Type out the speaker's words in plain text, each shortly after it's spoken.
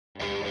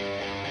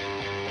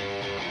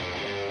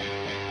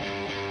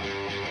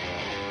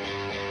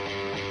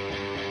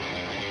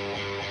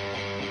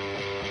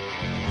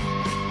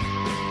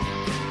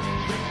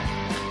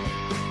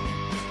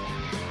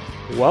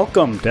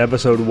Welcome to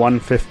episode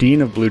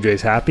 115 of Blue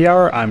Jays Happy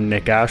Hour. I'm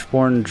Nick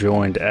Ashbourne,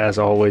 joined as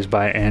always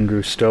by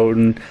Andrew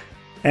Stoughton.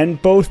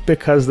 And both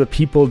because the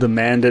people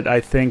demand it, I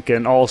think,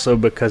 and also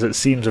because it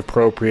seems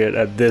appropriate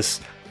at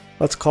this,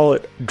 let's call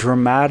it,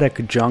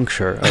 dramatic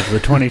juncture of the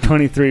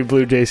 2023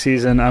 Blue Jay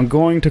season, I'm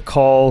going to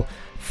call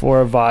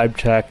for a vibe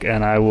check,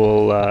 and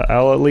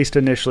I'll at least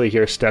initially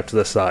here step to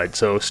the side.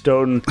 So,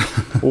 Stoughton,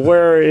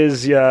 where are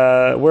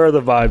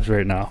the vibes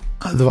right now?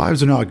 The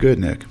vibes are not good,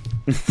 Nick.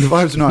 The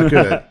vibes are not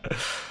good.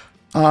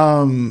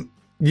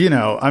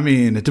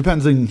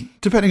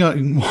 Depending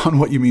on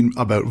what you mean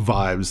about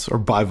vibes, or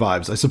by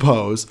vibes, I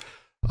suppose.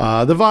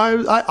 The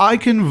vibes, I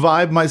can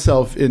vibe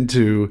myself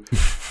into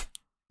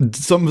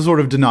some sort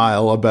of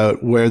denial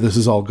about where this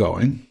is all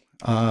going.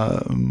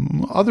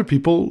 Other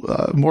people,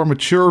 more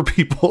mature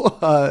people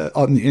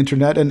on the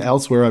internet and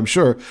elsewhere, I'm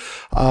sure,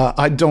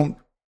 I don't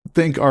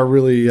think are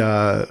really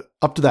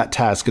up to that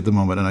task at the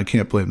moment, and I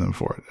can't blame them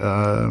for it.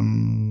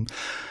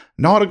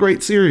 Not a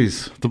great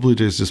series the Blue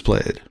Jays just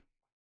played.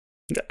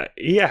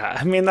 Yeah,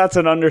 I mean, that's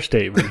an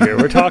understatement here.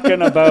 We're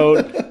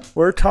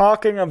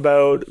talking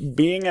about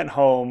being at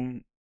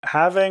home,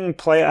 having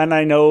play, and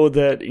I know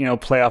that,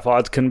 playoff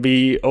odds can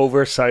be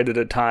oversighted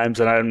at times,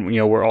 and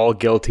we're all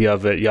guilty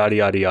of it, yada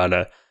yada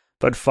yada.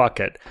 But fuck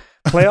it.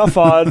 Playoff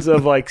odds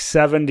of like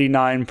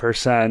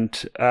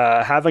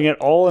 79%, having it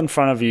all in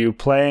front of you,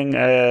 playing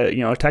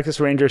a Texas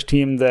Rangers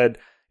team that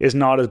is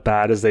not as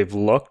bad as they've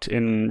looked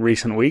in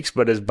recent weeks,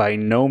 but is by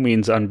no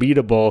means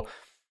unbeatable.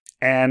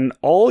 And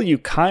all you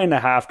kind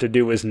of have to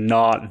do is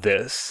not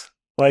this.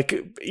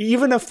 Like,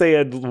 even if they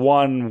had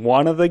won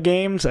one of the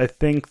games, I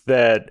think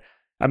that,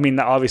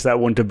 obviously that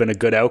wouldn't have been a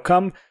good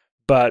outcome,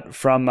 but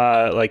from,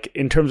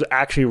 in terms of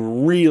actually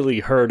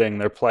really hurting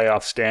their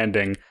playoff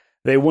standing,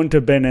 they wouldn't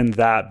have been in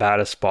that bad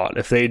a spot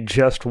if they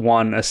just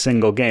won a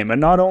single game.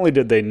 And not only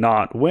did they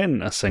not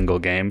win a single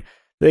game,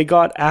 they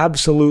got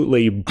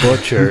absolutely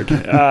butchered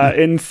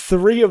in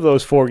 3 of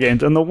those 4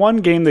 games. And the one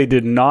game they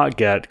did not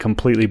get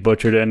completely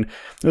butchered in, it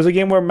was a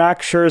game where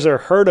Max Scherzer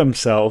hurt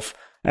himself,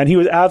 and he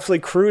was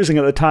absolutely cruising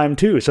at the time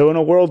too. So in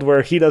a world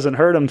where he doesn't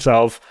hurt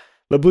himself,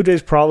 the Blue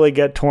Jays probably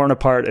get torn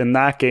apart in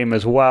that game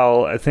as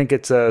well. I think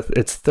it's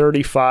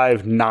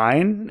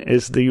 35-9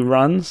 is the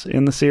runs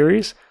in the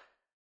series.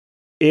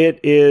 It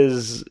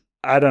is,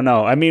 I don't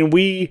know. I mean,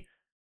 we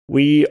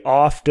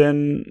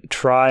often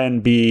try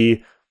and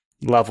be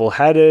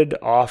level-headed.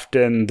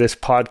 Often this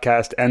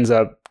podcast ends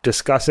up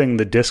discussing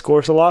the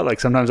discourse a lot. Like,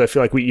 sometimes I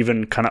feel like we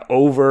even kind of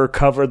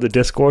over-cover the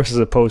discourse as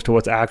opposed to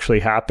what's actually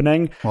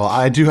happening. Well,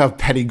 I do have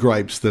petty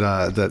gripes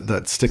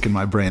that stick in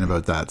my brain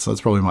about that, so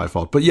it's probably my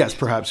fault. But yes,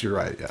 perhaps you're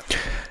right, yeah.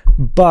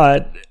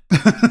 But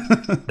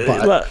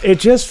it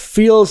just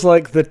feels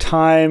like the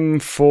time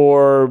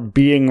for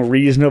being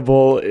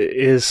reasonable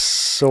is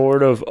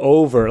sort of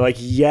over. Like,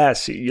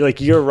 yes,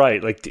 like, you're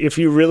right. Like, if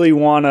you really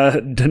want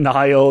to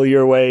denial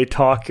your way,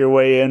 talk your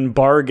way in,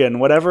 bargain,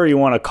 whatever you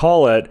want to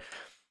call it,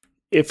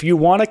 if you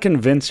want to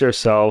convince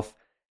yourself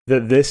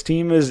that this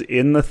team is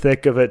in the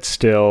thick of it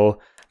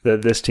still,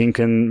 that this team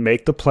can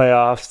make the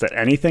playoffs, that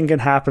anything can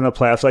happen in the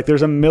playoffs. Like,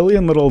 there's a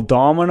million little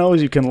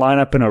dominoes you can line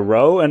up in a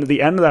row, and at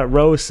the end of that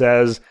row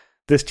says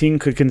this team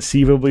could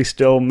conceivably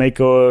still make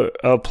a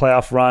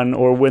playoff run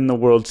or win the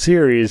World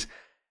Series.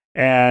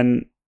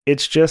 And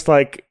it's just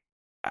like,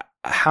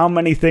 how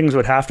many things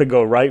would have to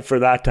go right for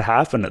that to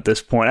happen at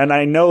this point? And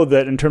I know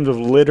that in terms of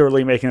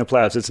literally making the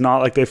playoffs, it's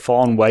not like they've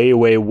fallen way,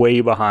 way, way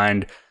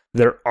behind.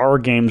 There are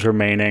games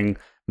remaining.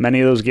 Many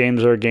of those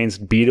games are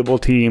against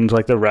beatable teams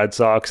like the Red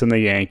Sox and the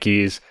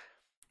Yankees.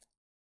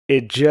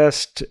 It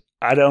just,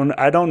 I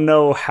don't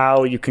know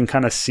how you can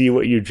kind of see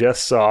what you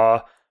just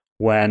saw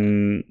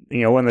when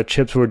the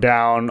chips were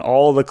down,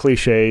 all the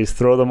cliches,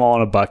 throw them all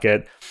in a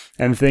bucket,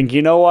 and think,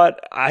 you know what?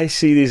 I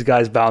see these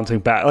guys bouncing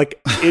back. Like,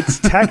 it's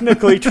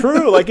technically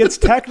true. Like, it's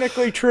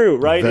technically true,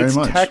 right? Very it's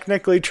much.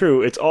 Technically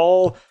true. It's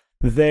all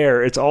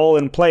there. It's all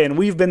in play. And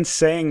we've been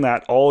saying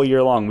that all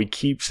year long. We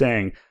keep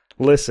saying,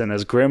 listen,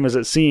 as grim as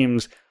it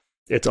seems,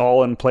 it's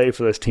all in play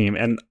for this team.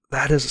 And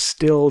that is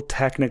still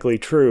technically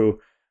true.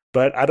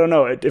 But I don't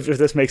know if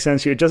this makes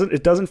sense to you.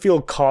 It doesn't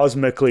feel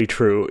cosmically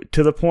true,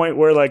 to the point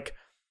where, like,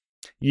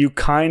 you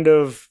kind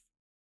of,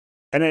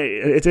 and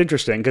it's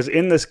interesting because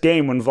in this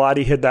game, when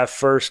Vladdy hit that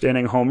first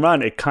inning home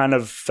run, it kind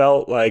of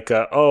felt like,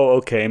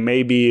 okay,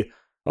 maybe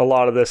a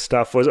lot of this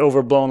stuff was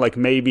overblown. Like,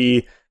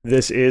 maybe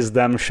this is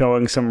them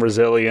showing some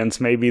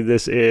resilience. Maybe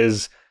this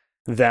is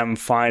them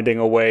finding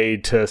a way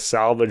to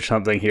salvage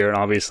something here. And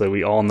obviously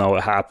we all know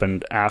what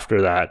happened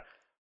after that.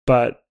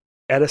 But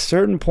at a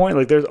certain point,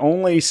 like, there's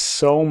only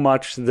so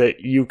much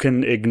that you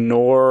can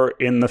ignore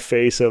in the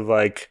face of,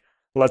 like,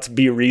 let's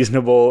be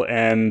reasonable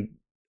and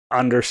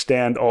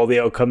understand all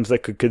the outcomes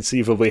that could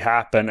conceivably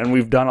happen. And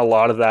we've done a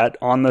lot of that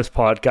on this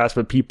podcast,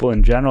 but people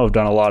in general have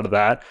done a lot of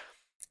that.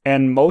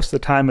 And most of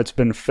the time it's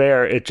been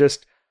fair. It's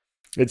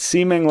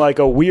seeming like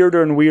a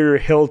weirder and weirder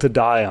hill to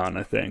die on,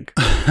 I think.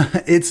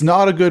 It's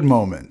not a good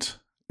moment.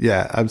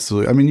 Yeah,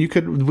 absolutely. I mean,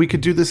 we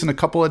could do this in a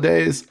couple of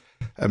days,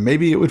 and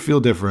maybe it would feel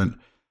different.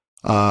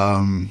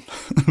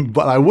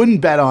 But I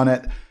wouldn't bet on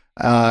it.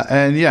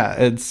 And yeah,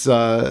 it's,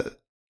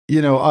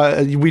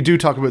 we do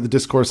talk about the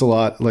discourse a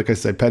lot. Like I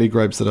said, petty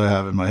gripes that I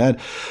have in my head.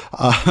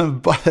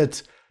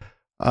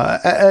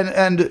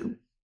 And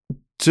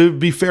to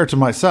be fair to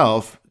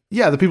myself,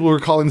 yeah, the people who are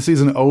calling the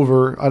season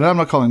over, and I'm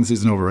not calling the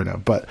season over right now,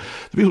 but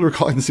the people who are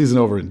calling the season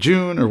over in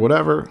June or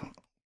whatever,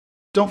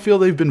 don't feel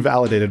they've been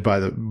validated by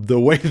the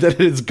way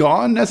that it's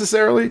gone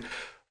necessarily.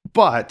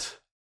 But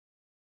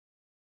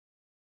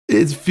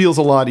it feels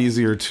a lot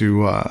easier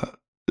to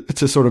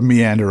sort of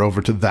meander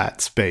over to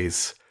that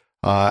space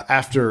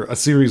after a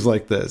series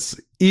like this,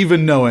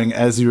 even knowing,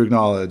 as you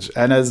acknowledge,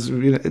 and as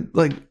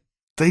like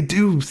they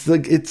do,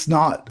 like it's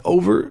not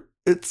over.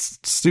 It's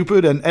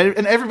stupid, and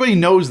everybody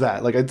knows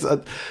that. Like it's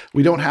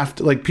we don't have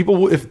to, like,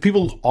 people. If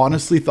people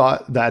honestly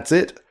thought that's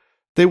it,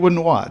 they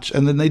wouldn't watch.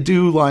 And then they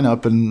do line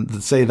up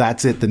and say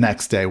that's it the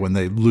next day when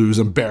they lose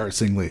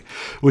embarrassingly,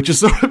 which is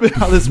sort of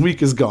how this week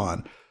has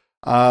gone.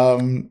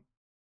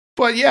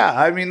 But yeah,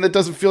 I mean, that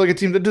doesn't feel like a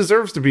team that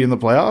deserves to be in the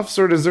playoffs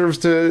or deserves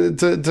to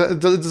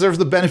deserves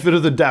the benefit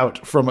of the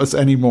doubt from us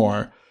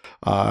anymore.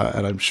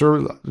 And I'm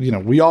sure,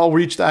 we all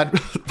reach that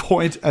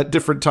point at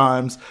different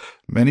times.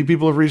 Many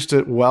people have reached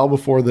it well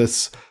before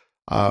this.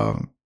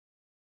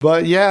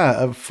 But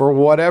yeah, for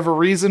whatever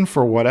reason,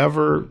 for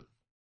whatever,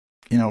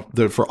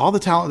 for all the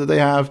talent that they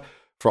have,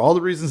 for all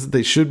the reasons that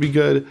they should be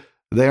good,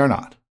 they are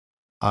not.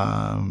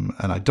 And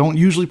I don't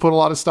usually put a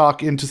lot of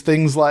stock into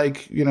things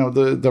like,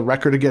 the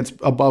record against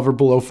above or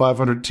below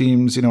 500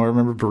 teams. I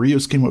remember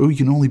Barrios came, you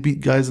can only beat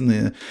guys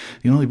you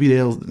can only beat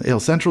AL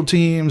Central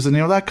teams. And,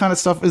 that kind of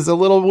stuff is a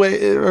little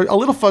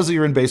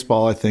fuzzier in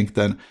baseball, I think,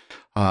 than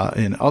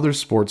in other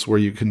sports where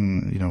you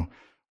can,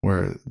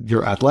 where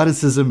your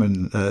athleticism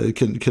and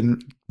can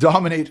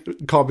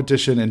dominate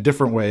competition in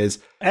different ways.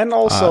 And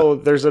also,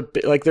 there's a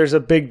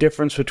big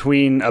difference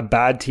between a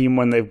bad team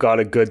when they've got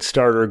a good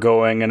starter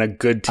going and a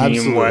good team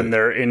Absolutely. when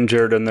they're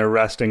injured and they're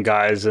resting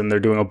guys and they're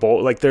doing a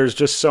bowl. Like, there's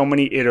just so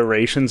many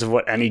iterations of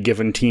what any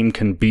given team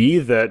can be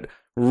that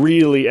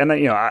really, and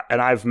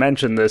I've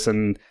mentioned this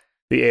in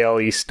the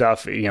ALE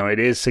stuff. It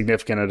is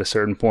significant at a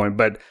certain point,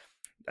 but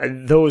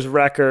those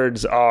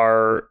records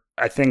are,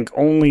 I think,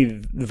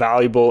 only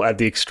valuable at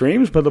the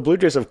extremes, but the Blue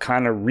Jays have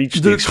kind of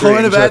reached the extremes. They're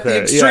kind of at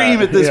the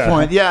extreme at this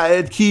point. Yeah,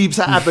 it keeps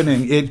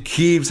happening. It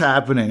keeps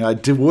happening. I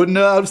would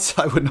not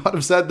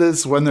have said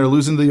this when they're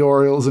losing to the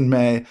Orioles in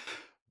May,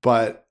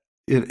 but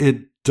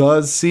it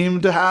does seem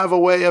to have a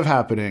way of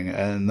happening.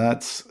 And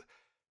that's,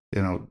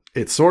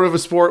 it's sort of a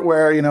sport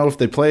where, if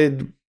they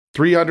played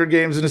 300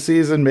 games in a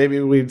season, maybe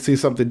we'd see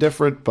something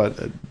different,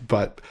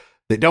 but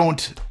they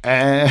don't,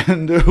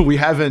 and we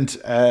haven't,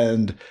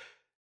 and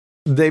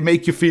they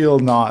make you feel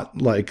not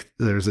like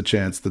there's a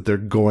chance that they're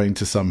going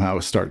to somehow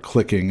start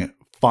clicking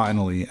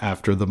finally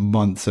after the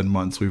months and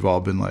months we've all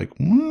been like,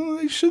 well,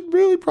 they should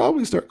really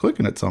probably start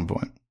clicking at some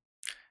point.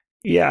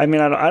 Yeah, I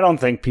mean, I don't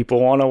think people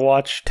want to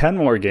watch 10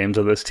 more games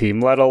of this team,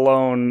 let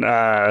alone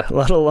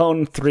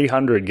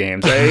 300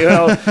 games.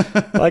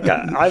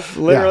 I've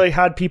literally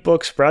had people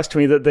express to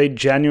me that they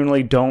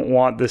genuinely don't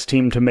want this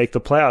team to make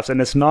the playoffs,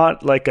 and it's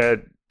not like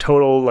a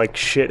total like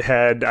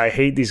shithead, I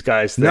hate these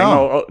guys thing.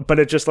 No. But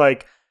it's just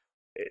like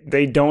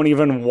they don't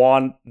even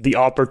want the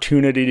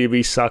opportunity to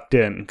be sucked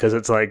in because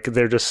it's like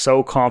they're just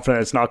so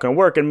confident it's not going to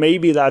work. And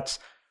maybe that's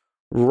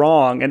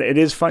wrong. And it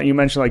is funny you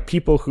mentioned like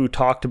people who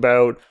talked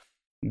about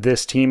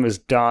this team is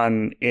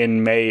done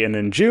in May and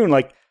in June.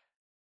 Like,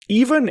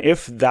 even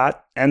if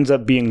that ends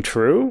up being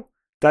true,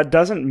 that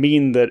doesn't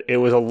mean that it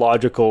was a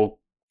logical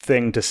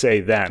thing to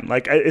say then.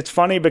 Like, it's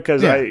funny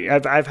because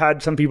I've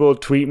had some people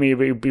tweet me,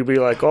 be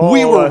like, "Oh,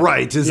 we were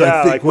right." I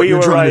think like, what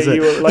you're trying to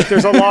say. Like,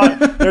 there's a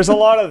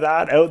lot of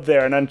that out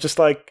there, and I'm just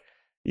like,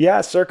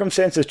 yeah,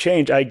 circumstances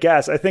change, I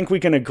guess. I think we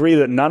can agree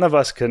that none of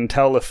us can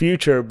tell the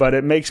future, but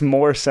it makes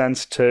more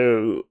sense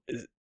to,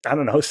 I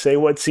don't know, say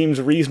what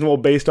seems reasonable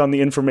based on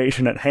the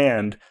information at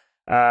hand.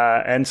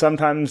 And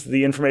sometimes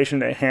the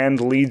information at hand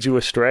leads you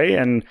astray,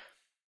 and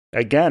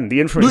again, the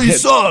information... You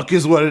suck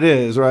is what it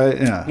is, right?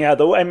 Yeah. Yeah,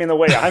 the way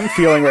I'm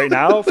feeling right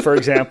now, for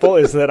example,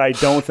 is that I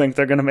don't think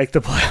they're going to make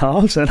the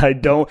playoffs, and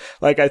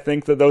I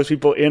think that those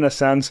people, in a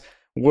sense,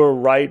 were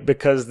right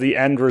because the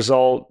end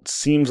result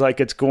seems like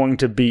it's going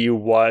to be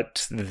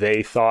what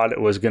they thought it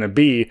was going to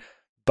be.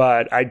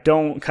 But I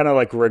don't kind of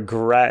like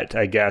regret,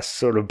 I guess,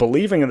 sort of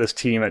believing in this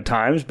team at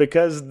times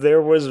because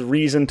there was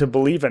reason to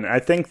believe in it. I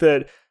think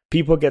that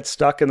people get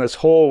stuck in this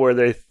hole where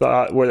they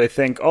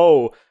think,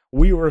 oh,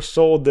 we were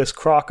sold this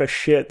crock of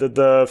shit that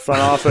the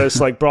front office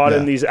like brought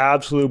in these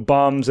absolute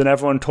bums and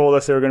everyone told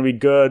us they were going to be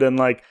good. And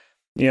like,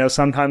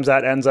 sometimes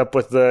that ends up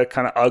with the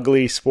kind of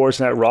ugly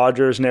Sportsnet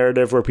Rogers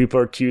narrative where people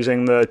are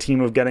accusing the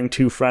team of getting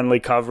too friendly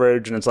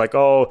coverage. And it's like,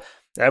 oh,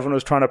 everyone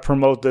was trying to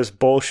promote this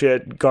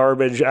bullshit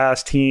garbage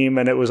ass team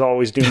and it was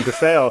always doomed to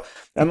fail.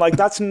 And like,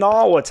 that's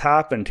not what's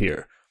happened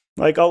here.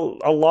 Like a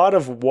lot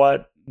of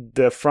what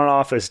the front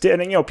office did,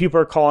 and people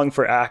are calling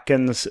for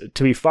Atkins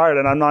to be fired,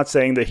 and I'm not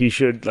saying that he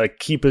should like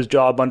keep his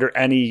job under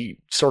any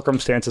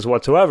circumstances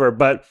whatsoever,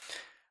 but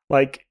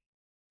like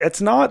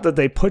it's not that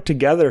they put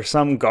together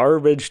some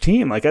garbage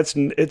team. Like it's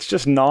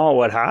just not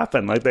what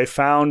happened. Like they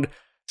found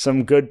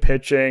some good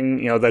pitching.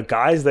 You know, the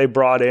guys they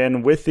brought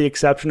in, with the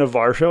exception of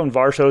Varsho, and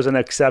Varsho's an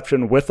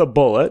exception with a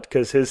bullet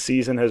because his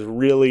season has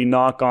really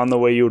not gone the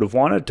way you would have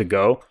wanted to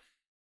go.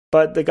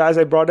 But the guys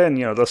they brought in,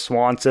 you know, the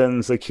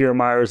Swansons, the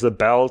Kiermaiers, the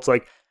Belts,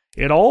 like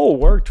it all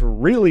worked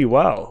really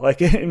well.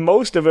 Like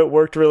most of it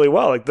worked really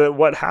well. Like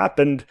what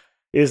happened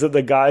is that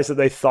the guys that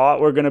they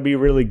thought were going to be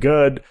really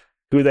good,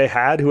 who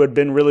had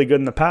been really good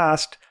in the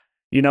past,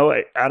 you know,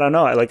 I don't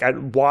know.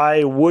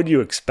 Why would you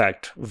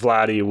expect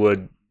Vladdy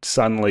would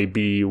suddenly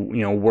be,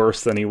 you know,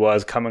 worse than he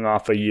was coming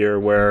off a year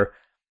where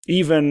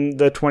even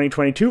the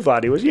 2022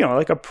 Vladdy was, you know,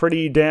 like a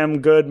pretty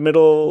damn good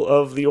middle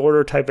of the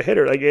order type of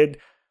hitter. Like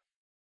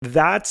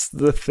that's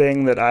the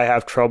thing that I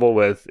have trouble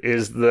with,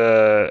 is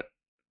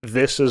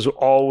this is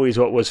always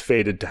what was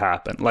fated to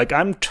happen. Like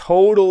I'm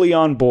totally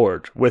on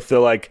board with the,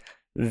 like,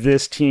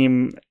 this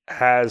team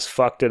has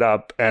fucked it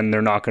up and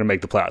they're not going to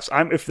make the playoffs.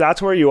 If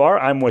that's where you are,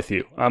 I'm with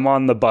you. I'm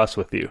on the bus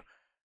with you.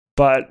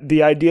 But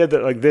the idea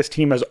that, like, this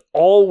team has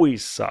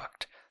always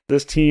sucked.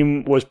 This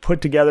team was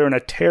put together in a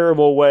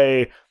terrible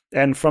way,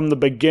 and from the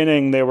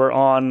beginning they were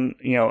on,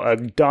 you know, a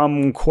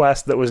dumb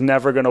quest that was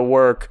never going to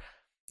work.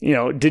 You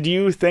know, did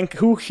you think,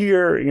 who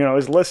here, you know,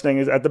 is listening,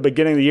 is at the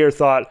beginning of the year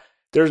thought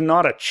there's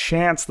not a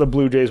chance the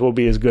Blue Jays will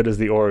be as good as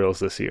the Orioles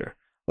this year?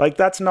 Like,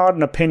 that's not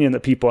an opinion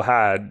that people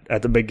had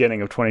at the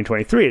beginning of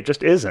 2023. It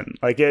just isn't.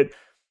 Like,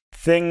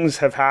 things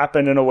have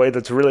happened in a way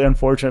that's really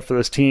unfortunate for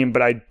this team,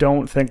 but I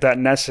don't think that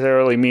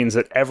necessarily means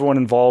that everyone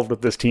involved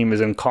with this team is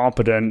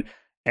incompetent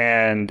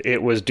and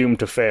it was doomed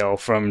to fail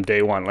from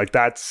day one. Like,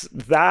 that's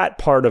that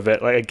part of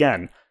it. Like,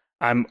 again,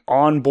 I'm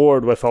on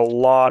board with a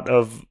lot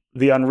of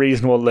the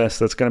unreasonableness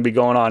that's going to be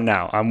going on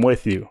now. I'm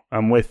with you.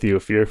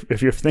 If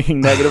you're thinking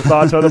negative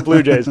thoughts about the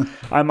Blue Jays,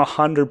 I'm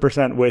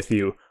 100% with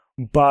you.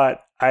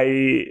 But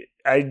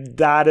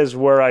that is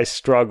where I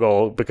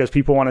struggle, because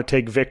people want to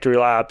take victory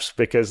laps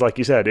because, like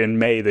you said, in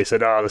May they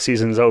said, oh, the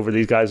season's over,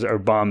 these guys are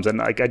bums, and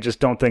like I just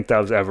don't think that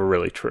was ever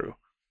really true.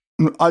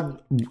 I'm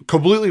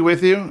completely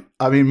with you.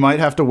 I mean, might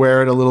have to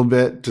wear it a little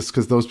bit just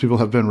because those people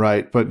have been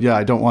right, but yeah,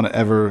 I don't want to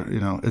ever, you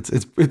know,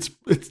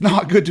 it's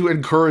not good to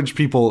encourage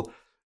people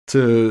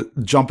to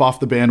jump off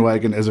the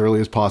bandwagon as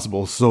early as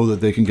possible so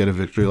that they can get a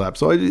victory lap.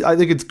 So I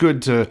think it's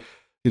good to,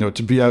 you know,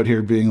 to be out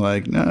here being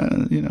like, nah,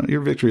 you know,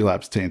 your victory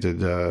lap's tainted.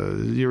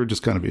 You were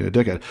just kind of being a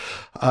dickhead.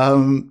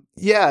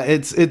 Yeah,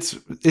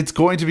 it's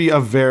going to be a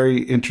very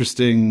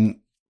interesting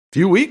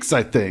few weeks,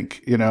 I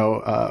think. You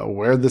know,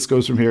 where this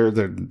goes from here.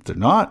 They're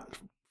not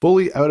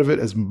fully out of it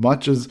as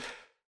much as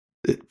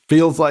it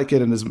feels like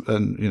it,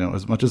 and you know,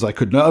 as much as I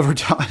could never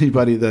tell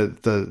anybody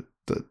that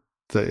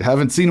they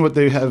haven't seen what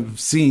they have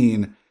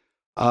seen.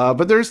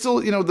 But there's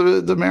still, you know,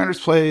 the Mariners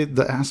play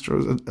the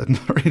Astros and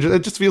the Rangers.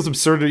 It just feels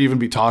absurd to even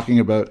be talking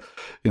about,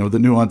 you know, the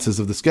nuances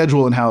of the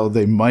schedule and how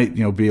they might,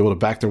 you know, be able to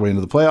back their way into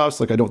the playoffs.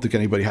 Like, I don't think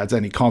anybody has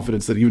any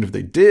confidence that even if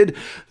they did,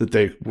 that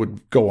they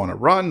would go on a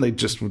run. They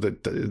just,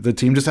 the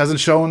team just hasn't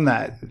shown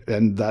that.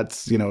 And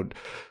that's, you know,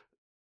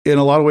 in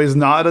a lot of ways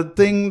not a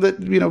thing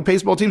that, you know,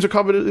 baseball teams are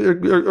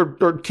competent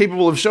or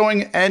capable of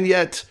showing. And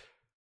yet,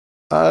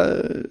 I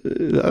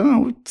don't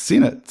know,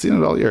 seen it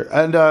all year.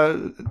 And,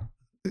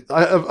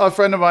 a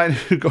friend of mine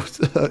who goes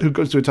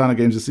to a ton of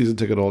games, a season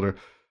ticket holder.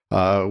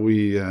 A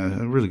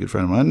really good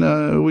friend of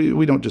mine.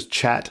 We don't just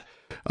chat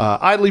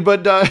idly,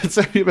 but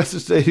sent me a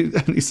message today,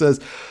 and he says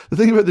the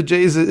thing about the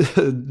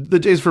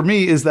Jays for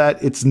me is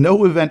that it's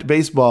no event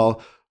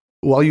baseball.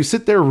 While you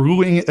sit there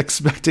ruling,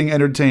 expecting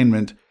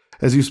entertainment,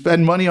 as you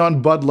spend money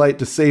on Bud Light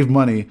to save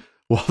money,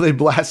 while they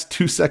blast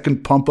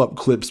 2-second pump up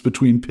clips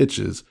between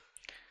pitches,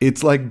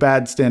 it's like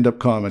bad stand up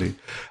comedy.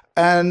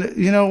 And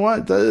you know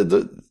what?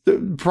 The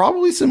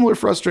probably similar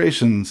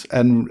frustrations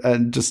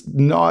and just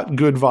not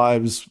good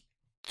vibes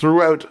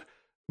throughout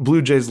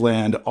Blue Jays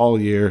land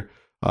all year,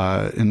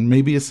 in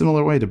maybe a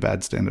similar way to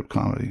bad stand-up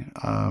comedy.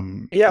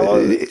 Yeah, well,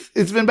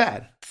 it's been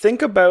bad.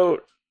 Think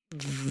about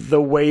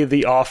the way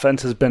the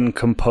offense has been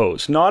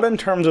composed, not in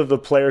terms of the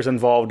players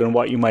involved and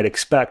what you might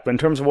expect, but in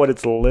terms of what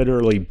it's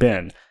literally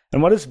been.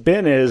 And what it's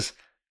been is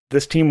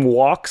this team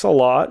walks a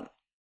lot.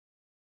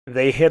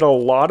 They hit a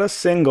lot of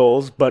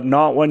singles, but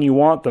not when you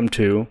want them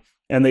to,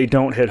 and they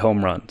don't hit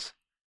home runs.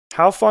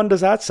 How fun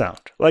does that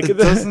sound? Like, it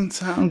doesn't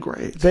sound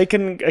great. They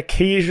can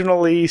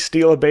occasionally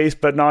steal a base,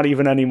 but not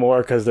even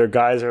anymore because their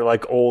guys are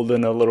like old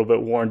and a little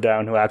bit worn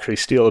down who actually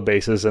steal the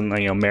bases, and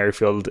you know,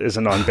 Merrifield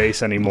isn't on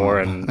base anymore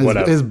and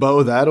whatever. Is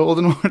Bo that old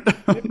and worn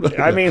down?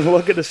 I mean,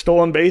 look at his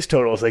stolen base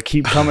totals. They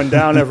keep coming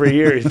down every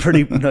year. He's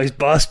he's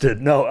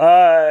busted.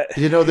 No,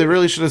 you know, they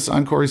really should have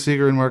signed Corey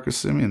Seager and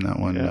Marcus Semien that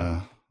one.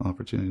 Yeah.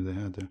 Opportunity they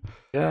had there.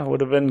 Yeah, would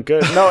have been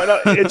good.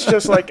 No, it's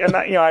just like, and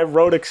I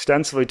wrote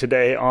extensively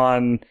today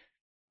on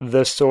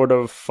this sort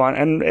of fun,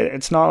 and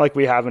it's not like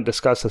we haven't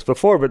discussed this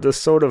before, but this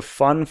sort of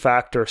fun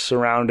factor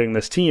surrounding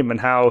this team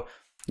and how,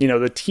 you know,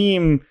 the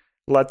team,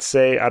 let's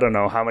say, I don't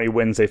know how many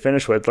wins they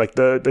finish with, like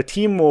the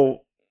team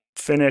will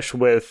finish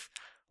with,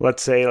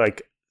 let's say,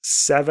 like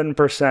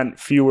 7%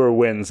 fewer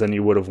wins than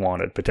you would have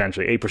wanted,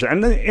 potentially 8%.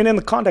 And in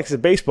the context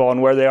of baseball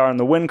and where they are in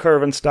the win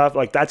curve and stuff,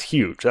 like that's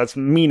huge. That's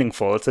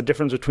meaningful. It's the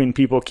difference between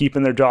people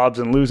keeping their jobs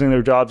and losing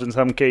their jobs in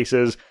some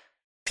cases,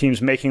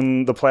 teams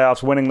making the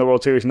playoffs, winning the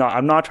World Series.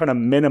 I'm not trying to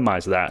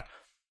minimize that.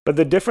 But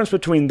the difference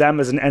between them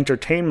as an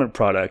entertainment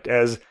product,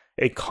 as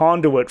a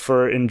conduit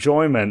for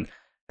enjoyment,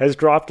 has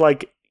dropped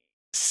like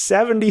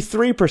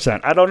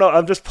 73%. I don't know.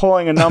 I'm just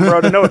pulling a number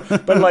out of nowhere.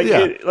 But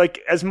like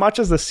as much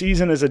as the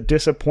season is a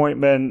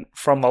disappointment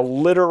from a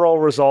literal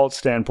results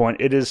standpoint,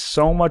 it is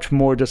so much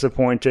more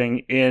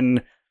disappointing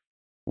in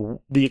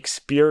the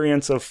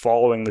experience of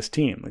following this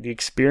team. The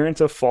experience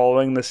of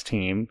following this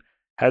team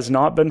has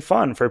not been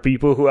fun for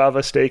people who have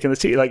a stake in the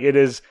team. Like, it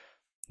is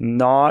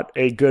not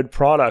a good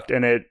product.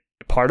 And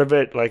part of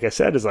it, like I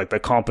said, is like the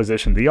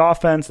composition of the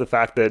offense, the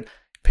fact that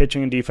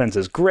pitching and defense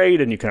is great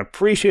and you can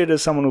appreciate it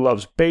as someone who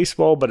loves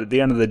baseball, but at the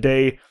end of the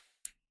day,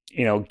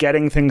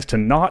 getting things to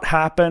not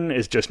happen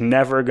is just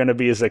never going to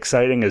be as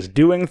exciting as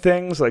doing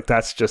things. Like,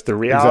 that's just the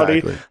reality.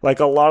 Exactly. Like,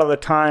 a lot of the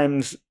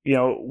times,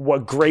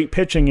 what great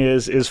pitching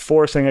is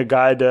forcing a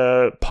guy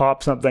to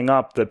pop something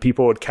up that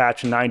people would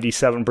catch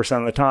 97%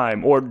 of the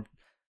time, or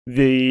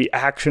the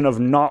action of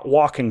not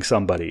walking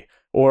somebody,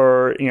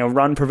 or,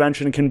 run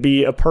prevention can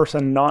be a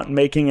person not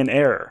making an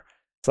error.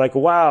 It's like,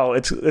 wow,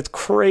 it's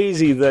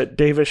crazy that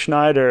Davis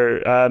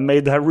Schneider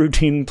made that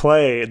routine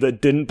play that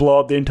didn't blow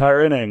up the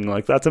entire inning.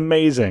 Like, that's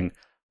amazing.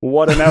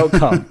 What an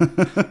outcome.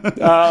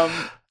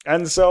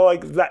 And so,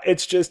 like, that,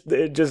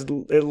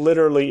 it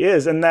literally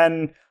is. And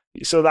then,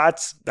 so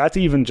that's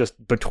even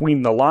just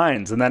between the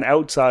lines. And then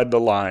outside the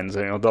lines,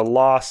 the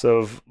loss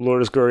of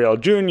Lourdes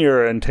Gurriel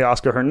Jr. and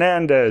Teoscar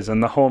Hernandez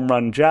and the home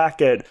run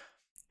jacket.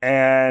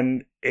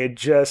 And it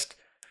just...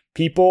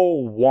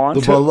 people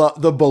want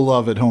the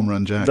beloved home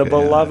run jacket. The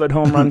beloved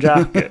home run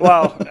jacket.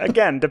 Well,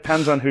 again,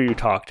 depends on who you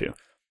talk to.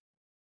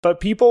 But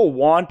people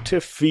want to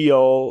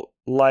feel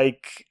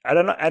like,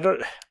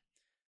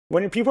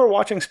 when people are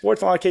watching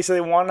sports, in a lot of cases,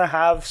 they want to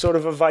have sort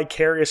of a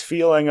vicarious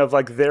feeling of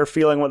like they're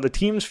feeling what the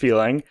team's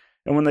feeling.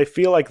 And when they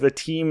feel like the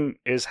team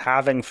is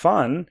having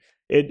fun,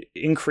 it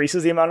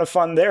increases the amount of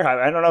fun they're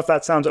having. I don't know if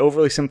that sounds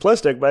overly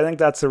simplistic, but I think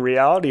that's the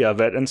reality of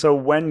it. And so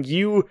when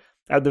you,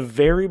 at the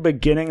very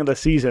beginning of the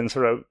season,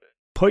 sort of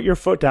put your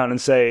foot down and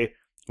say,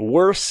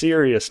 we're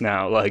serious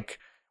now. Like,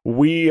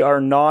 we are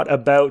not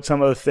about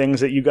some of the things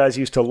that you guys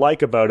used to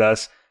like about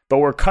us, but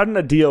we're cutting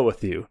a deal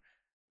with you.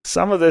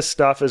 Some of this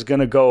stuff is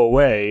going to go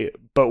away,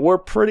 but we're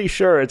pretty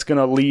sure it's going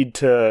to lead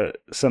to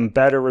some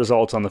better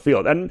results on the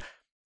field. And,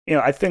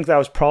 I think that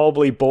was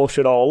probably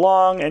bullshit all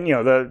along. And,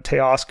 the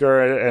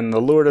Teoscar and the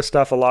Lourdes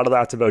stuff, a lot of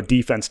that's about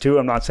defense too.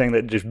 I'm not saying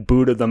that it just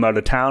booted them out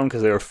of town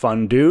because they were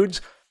fun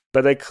dudes.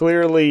 But they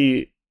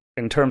clearly,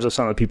 in terms of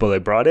some of the people they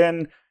brought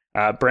in,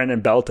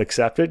 Brandon Belt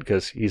accepted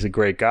because he's a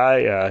great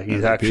guy.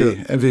 He's actually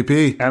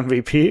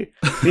MVP.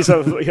 He's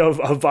a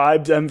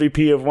vibes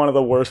MVP of one of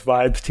the worst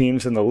vibes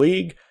teams in the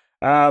league.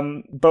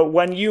 But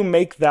when you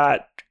make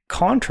that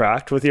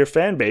contract with your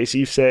fan base,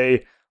 you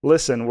say,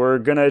 listen, we're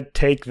going to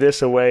take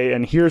this away,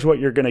 and here's what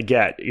you're going to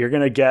get. You're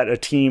going to get a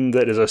team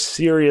that is a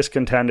serious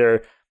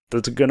contender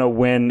that's going to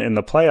win in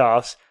the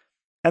playoffs.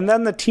 And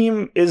then the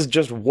team is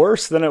just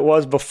worse than it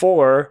was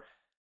before.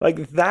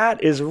 Like,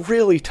 that is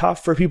really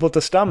tough for people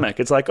to stomach.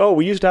 It's like, oh,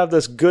 we used to have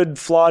this good,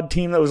 flawed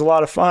team that was a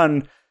lot of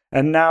fun,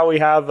 and now we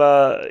have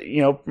a,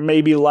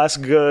 maybe less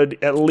good,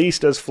 at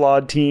least as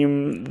flawed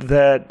team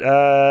that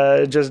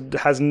just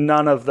has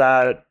none of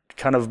that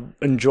kind of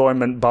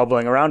enjoyment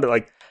bubbling around it.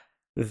 Like,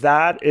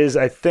 that is,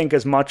 I think,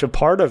 as much a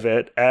part of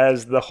it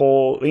as the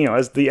whole,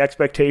 as the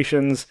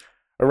expectations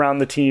around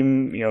the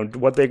team,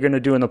 what they're going to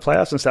do in the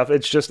playoffs and stuff.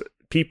 It's just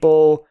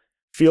people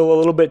feel a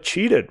little bit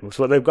cheated with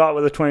what they've got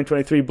with the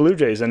 2023 Blue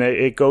Jays. And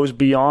it goes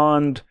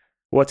beyond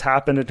what's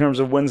happened in terms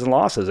of wins and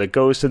losses. It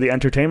goes to the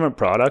entertainment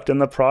product,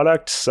 and the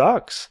product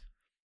sucks.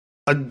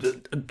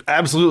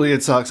 Absolutely,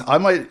 it sucks. I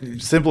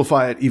might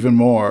simplify it even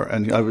more,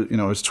 and I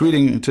was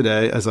tweeting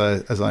today, as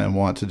I am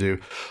wont to do,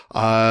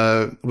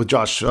 with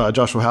Joshua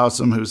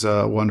Howsam, who's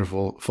a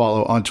wonderful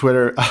follow on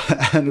Twitter,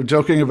 and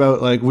joking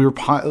about like we were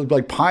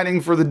pining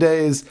for the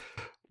days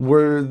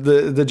where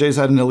the Jays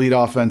had an elite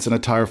offense and a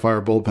tire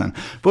fire bullpen.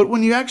 But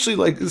when you actually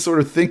like sort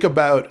of think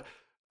about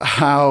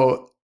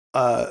how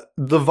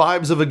the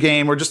vibes of a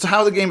game, or just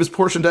how the game is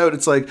portioned out,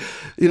 it's like,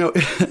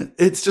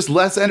 it's just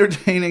less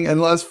entertaining and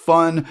less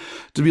fun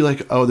to be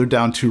like, oh, they're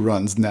down 2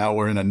 runs. Now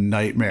we're in a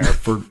nightmare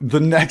for the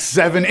next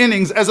 7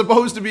 innings, as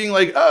opposed to being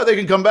like, oh, they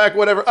can come back,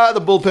 whatever. The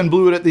bullpen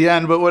blew it at the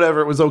end, but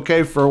whatever, it was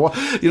okay for a while.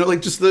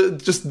 Like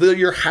just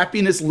your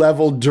happiness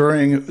level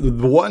during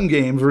the one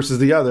game versus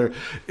the other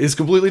is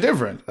completely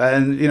different.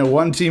 And,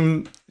 one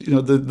team,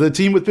 the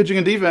team with pitching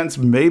and defense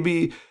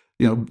maybe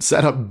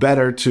set up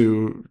better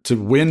to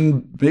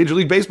win Major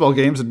League Baseball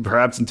games and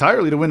perhaps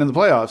entirely to win in the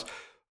playoffs.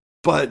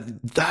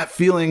 But that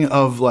feeling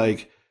of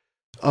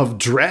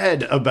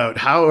dread about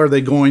how are they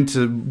going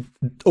to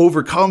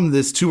overcome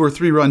this 2 or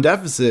 3 run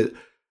deficit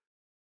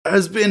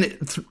has been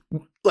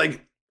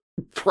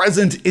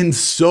present in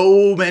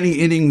so many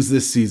innings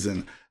this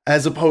season.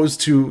 as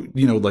opposed to,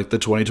 like the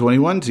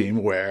 2021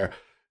 team where,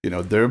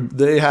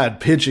 they had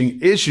pitching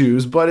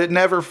issues, but it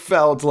never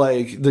felt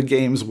like the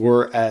games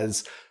were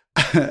as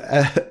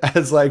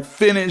like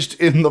finished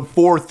in the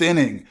fourth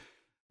inning,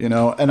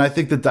 and I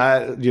think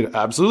that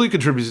absolutely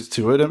contributes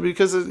to it. And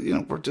because,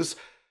 we're just,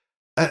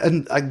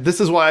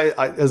 this is why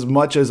as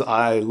much as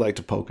I like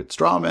to poke at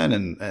Strawman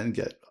and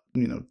get,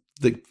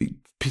 the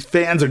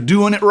fans are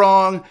doing it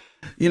wrong,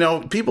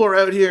 people are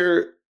out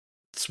here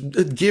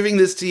giving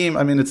this team,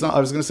 I mean, it's not,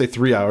 I was going to say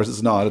 3 hours.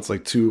 It's not, it's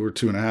like 2 or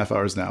 2.5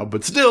 hours now,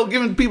 but still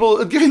giving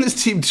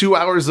this team 2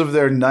 hours of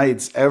their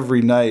nights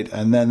every night,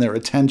 and then their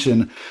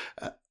attention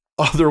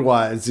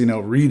otherwise,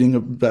 reading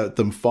about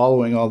them,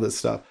 following all this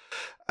stuff.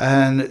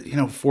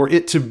 And, for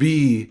it to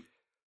be,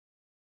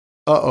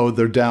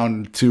 they're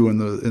down 2 in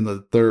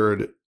the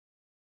third.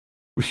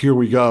 Here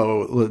we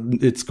go.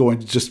 It's going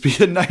to just be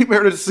a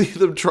nightmare to see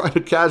them try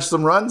to catch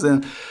some runs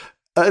in.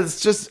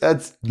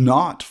 It's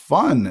not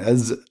fun,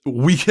 as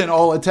we can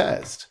all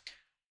attest.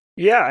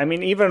 Yeah, I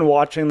mean, even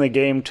watching the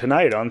game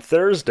tonight on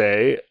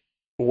Thursday,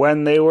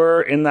 when they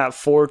were in that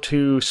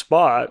 4-2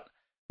 spot,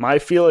 my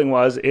feeling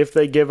was if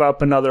they give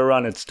up another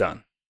run, it's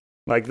done.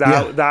 Like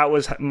that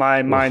was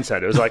my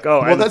mindset. It was like,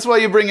 well, that's why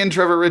you bring in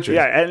Trevor Richards.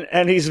 Yeah,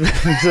 and he's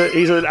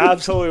an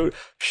absolute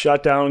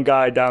shutdown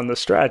guy down the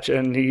stretch,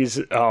 and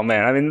oh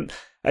man, I mean,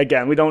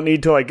 again, we don't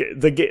need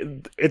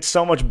to it's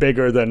so much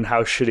bigger than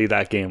how shitty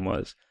that game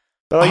was.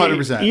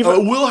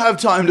 100%. We'll have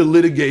time to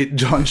litigate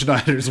John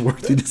Schneider's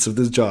worthiness of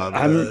this job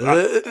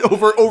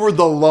over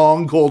the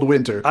long, cold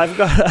winter.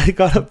 I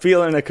got a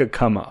feeling it could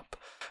come up.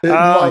 It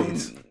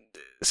might.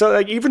 So,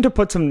 even to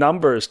put some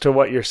numbers to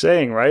what you're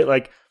saying,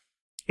 right?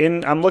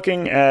 I'm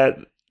looking at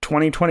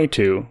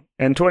 2022,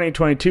 and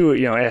 2022,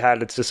 it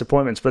had its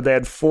disappointments, but they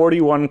had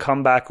 41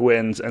 comeback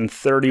wins and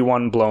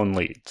 31 blown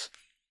leads.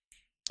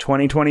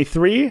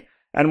 2023.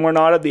 And we're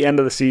not at the end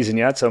of the season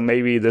yet, so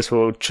maybe this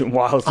will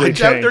wildly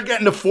change. I doubt they're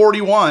getting to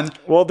 41.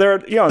 Well, they're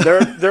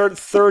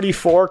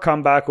 34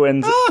 comeback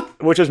wins,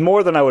 which is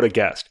more than I would have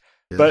guessed.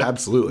 But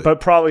absolutely. But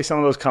probably some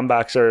of those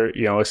comebacks are,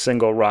 a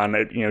single run.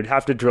 You'd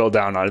have to drill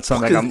down on it.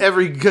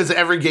 Because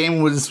every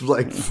game was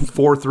like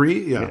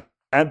 4-3.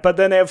 Yeah. But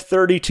then they have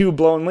 32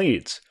 blown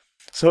leads.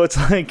 So it's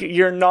like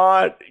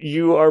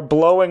you are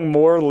blowing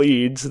more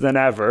leads than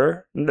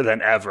ever.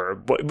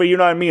 But you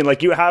know what I mean?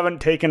 Like, you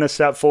haven't taken a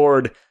step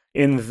forward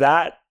in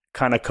that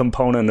kind of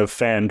component of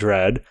fan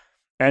dread,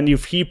 and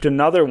you've heaped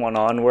another one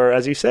on where,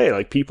 as you say,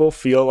 like, people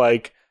feel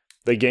like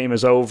the game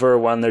is over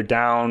when they're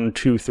down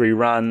 2-3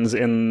 runs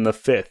in the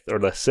 5th or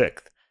the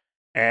 6th.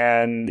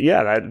 And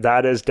yeah,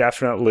 that is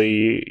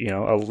definitely,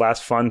 a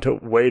less fun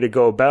way to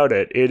go about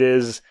it. It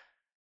is,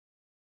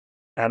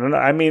 I don't know,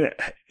 I mean,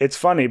 it's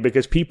funny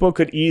because people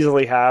could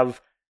easily have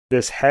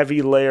this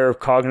heavy layer of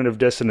cognitive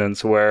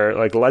dissonance where,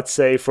 like, let's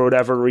say for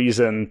whatever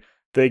reason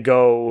they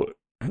go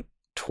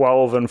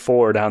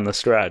 12-4 down the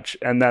stretch,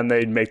 and then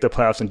they'd make the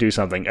playoffs and do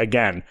something.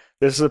 Again,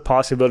 this is a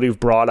possibility we've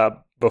brought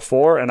up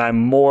before, and I'm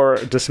more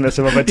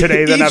dismissive of it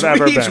today than I've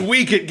ever been. Each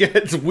week it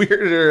gets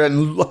weirder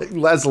and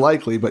less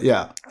likely, but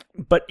yeah.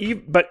 But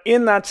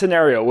in that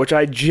scenario, which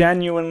I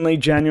genuinely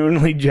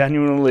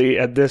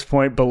at this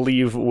point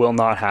believe will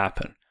not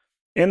happen,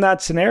 in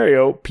that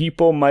scenario,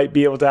 people might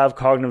be able to have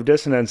cognitive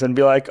dissonance and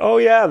be like, oh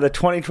yeah, the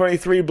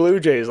 2023 Blue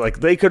Jays,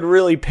 like, they could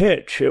really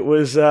pitch. It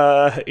was,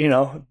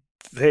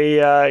 they,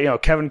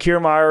 Kevin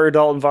Kiermaier,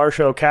 Dalton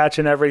Varsho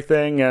catching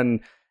everything,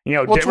 and,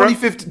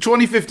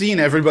 2015,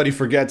 everybody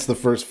forgets the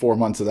first 4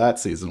 months of that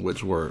season,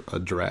 which were a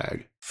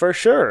drag. For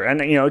sure. And,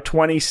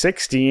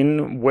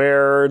 2016,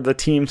 where the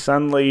team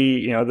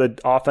suddenly, the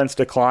offense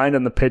declined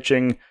and the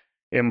pitching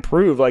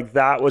improved, like,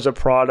 that was a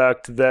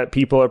product that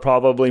people are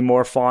probably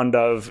more fond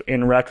of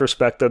in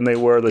retrospect than they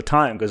were at the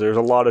time, because there's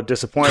a lot of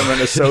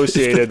disappointment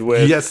associated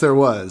with... Yes, there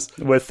was.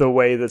 With the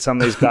way that some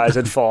of these guys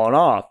had fallen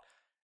off.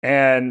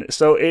 And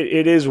so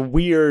it is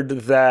weird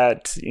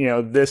that,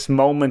 this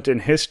moment in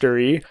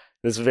history,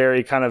 this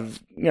very kind of,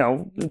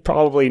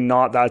 probably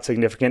not that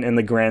significant in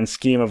the grand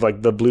scheme of,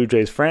 like, the Blue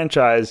Jays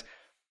franchise,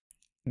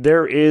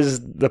 there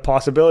is the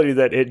possibility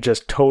that it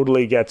just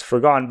totally gets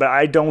forgotten. But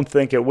I don't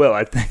think it will.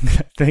 I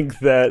think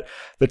that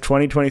the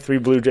 2023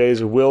 Blue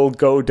Jays will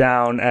go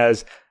down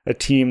as a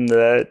team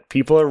that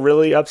people are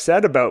really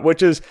upset about,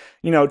 which is,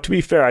 to be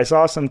fair, I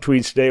saw some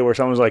tweets today where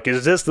someone was like,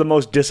 is this the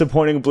most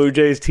disappointing Blue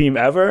Jays team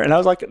ever? And I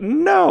was like,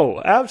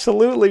 no,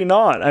 absolutely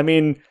not. I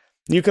mean,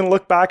 you can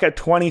look back at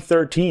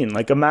 2013,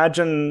 like,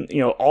 imagine,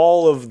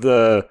 all of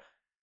the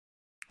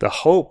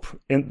hope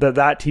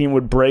that team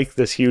would break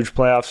this huge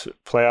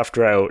playoff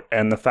drought,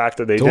 and the fact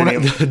that they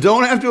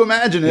don't have to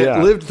imagine it.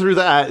 Yeah. Lived through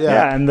that.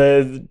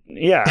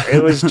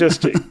 It was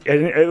just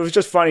it was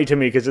just funny to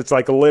me because it's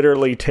like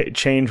literally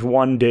change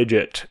one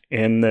digit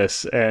in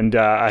this, and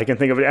I can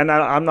think of it, and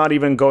I'm not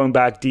even going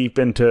back deep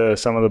into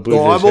some of the Blue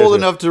Jays. I'm old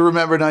enough to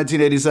remember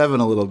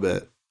 1987 a little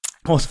bit.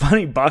 Well, it's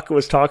funny, Buck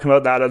was talking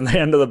about that at the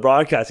end of the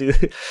broadcast.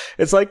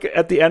 It's like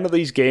at the end of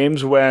these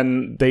games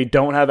when they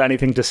don't have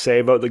anything to say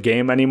about the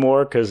game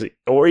anymore,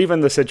 or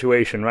even the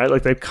situation, right?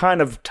 Like, they've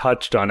kind of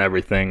touched on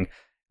everything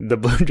the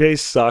Blue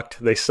Jays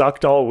sucked. They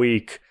sucked all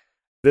week.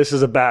 This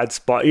is a bad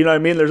spot. You know what I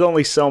mean? There's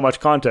only so much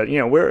content. You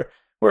know,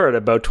 we're at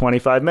about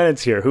 25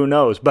 minutes here. Who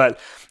knows? But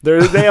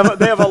they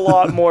have a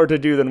lot more to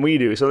do than we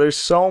do. So there's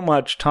so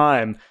much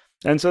time.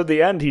 And so at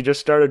the end, he just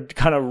started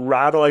kind of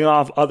rattling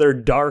off other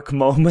dark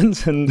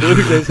moments in Blue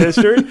Jays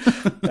history.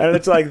 And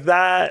it's like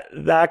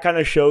that kind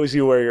of shows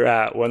you where you're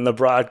at when the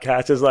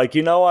broadcast is like,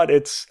 you know what?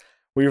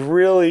 We've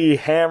really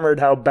hammered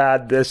how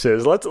bad this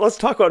is. Let's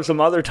talk about some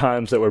other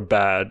times that were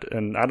bad.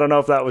 And I don't know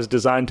if that was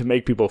designed to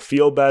make people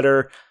feel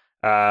better,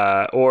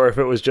 or if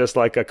it was just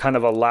like a kind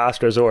of a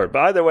last resort.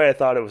 But either way, I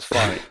thought it was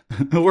funny.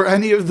 Were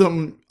any of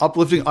them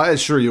uplifting? I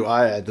assure you,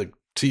 I had the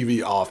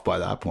TV off by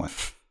that point.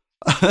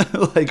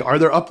 Like, are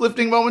there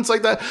uplifting moments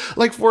like that?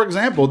 Like, for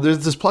example,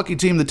 there's this plucky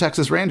team, the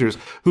Texas Rangers,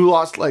 who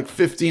lost like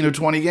 15 or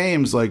 20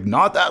 games like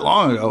not that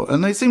long ago,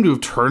 and they seem to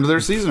have turned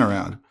their season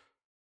around.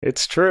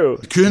 It's true.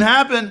 It can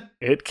happen.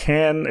 It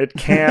can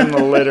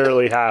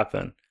literally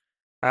happen.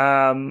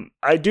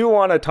 I do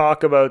want to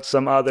talk about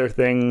some other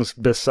things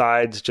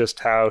besides just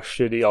how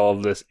shitty all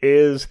of this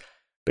is,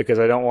 because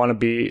I don't want to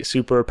be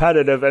super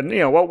repetitive. And, you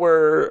know, what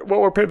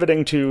we're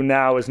pivoting to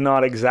now is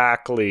not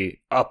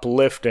exactly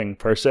uplifting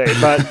per se,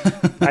 but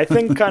I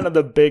think kind of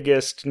the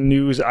biggest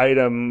news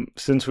item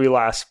since we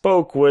last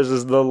spoke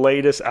was the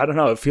latest. I don't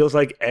know. It feels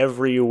like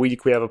every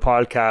week we have a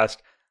podcast,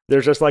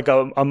 there's just like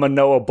a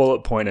Manoah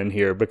bullet point in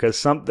here because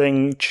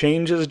something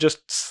changes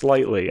just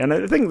slightly. And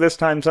I think this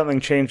time something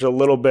changed a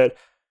little bit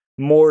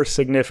more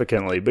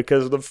significantly,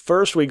 because the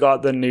first we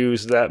got the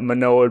news that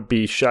Manoah would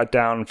be shut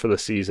down for the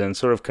season,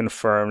 sort of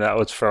confirmed. That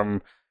was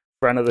from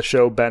friend of the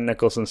show, Ben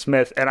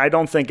Nicholson-Smith, and I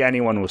don't think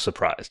anyone was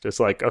surprised. It's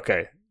like,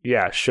 okay,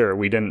 yeah, sure,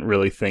 we didn't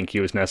really think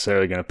he was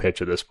necessarily going to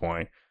pitch at this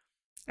point.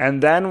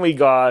 And then we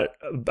got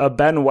a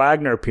Ben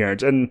Wagner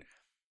appearance, and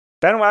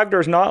Ben Wagner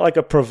is not like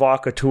a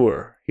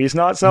provocateur. He's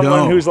not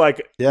someone who's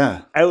like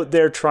out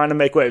there trying to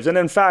make waves. And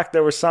in fact,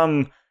 there was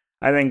some,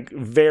 I think,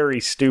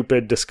 very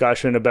stupid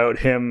discussion about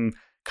him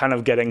kind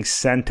of getting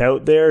sent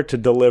out there to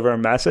deliver a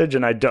message,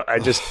 and I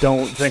just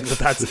don't think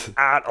that's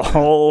at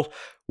all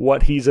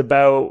what he's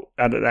about.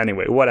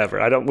 Anyway,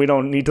 whatever. We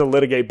don't need to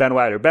litigate Ben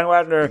Wagner. Ben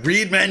Wagner,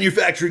 read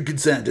manufactured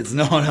consent. It's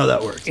not how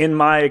that works. In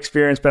my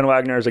experience, Ben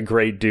Wagner is a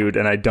great dude,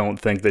 and I don't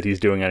think that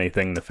he's doing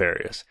anything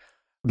nefarious.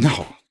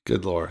 No,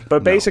 good Lord.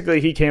 But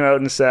basically, he came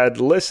out and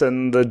said,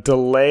 "Listen, the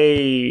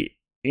delayed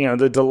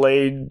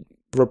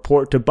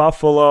report to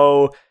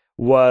Buffalo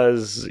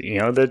was, you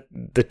know,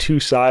 the two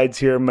sides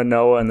here,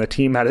 Manoah and the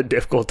team, had a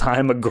difficult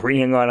time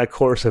agreeing on a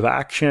course of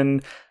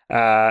action."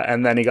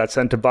 And then he got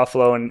sent to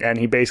Buffalo, and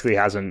he basically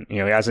hasn't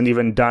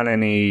even done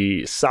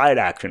any side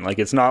action. Like,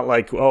 it's not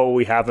like, oh,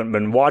 we haven't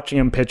been watching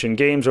him pitch in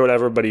games or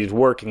whatever, but he's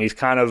working. He's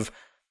kind of,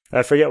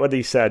 I forget what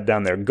he said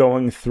down there,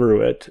 going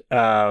through it,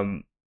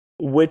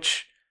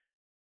 which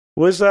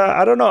was,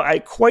 I don't know,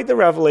 quite the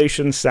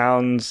revelation.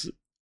 Sounds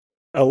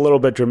a little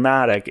bit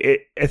dramatic.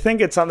 I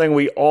think it's something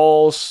we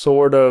all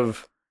sort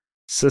of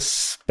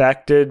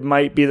suspected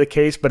might be the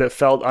case, but it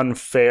felt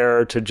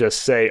unfair to just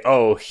say,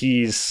 oh,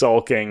 he's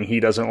sulking, he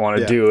doesn't want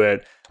to do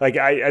it. Like,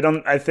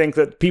 I think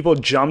that people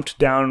jumped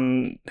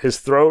down his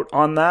throat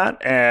on that.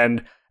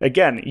 And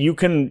again, you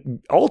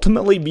can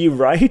ultimately be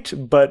right,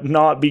 but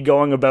not be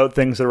going about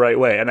things the right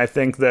way. And I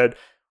think that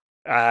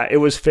it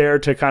was fair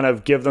to kind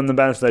of give them the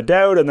benefit of the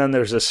doubt. And then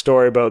there's a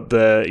story about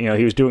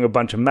he was doing a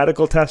bunch of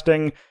medical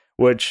testing,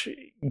 which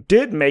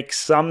did make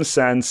some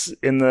sense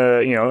in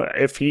the,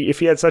 if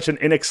he had such an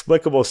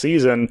inexplicable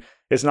season,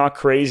 it's not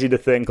crazy to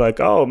think like,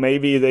 oh,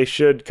 maybe they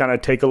should kind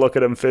of take a look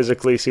at him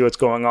physically, see what's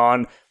going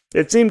on.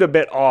 It seemed a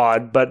bit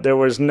odd, but there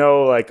was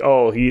no like,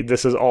 oh,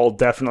 this is all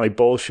definitely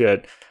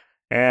bullshit.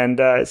 And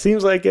it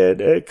seems like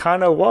it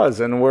kind of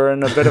was, and we're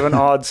in a bit of an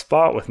odd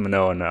spot with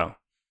Manoah now.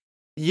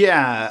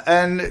 Yeah,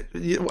 and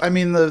I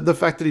mean, the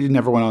fact that he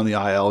never went on the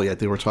IL yet,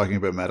 they were talking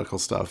about medical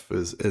stuff,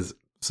 is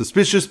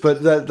suspicious,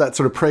 but that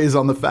sort of preys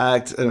on the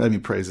fact, and I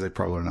mean, they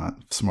probably are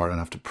not smart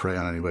enough to prey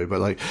on anyway, but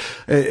like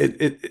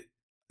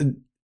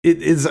it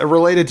is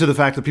related to the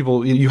fact that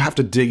people, you have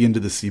to dig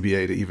into the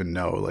CBA to even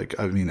know. Like,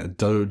 I mean,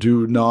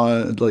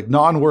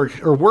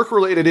 non-work or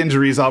work-related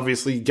injuries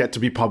obviously get to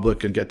be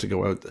public and get to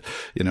go out,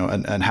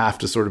 and have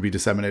to sort of be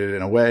disseminated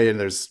in a way,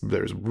 and there's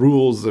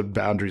rules and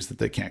boundaries that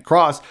they can't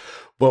cross.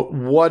 But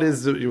what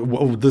is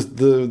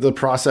the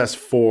process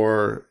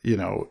for,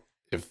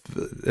 if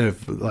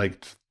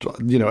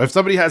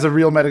somebody has a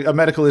real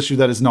medical issue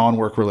that is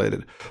non-work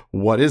related,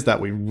 what is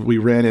that? We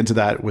ran into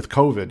that with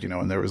COVID,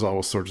 and there was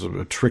all sorts of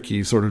a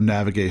tricky sort of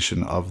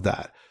navigation of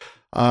that.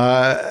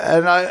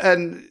 And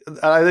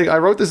I think I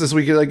wrote this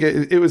week, like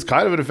it was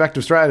kind of an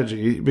effective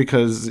strategy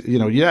because,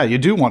 you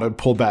do want to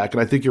pull back.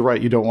 And I think you're right.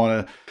 You don't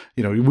want to,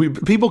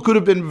 people could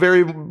have been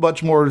very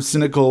much more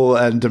cynical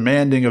and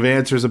demanding of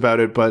answers about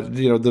it. But,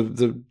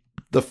 the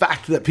the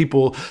fact that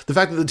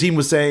the team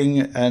was saying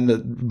and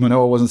that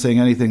Manoah wasn't saying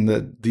anything,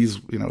 that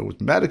these, with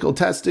medical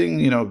testing,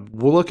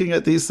 we're looking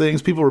at these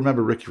things. People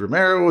remember Ricky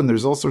Romero, and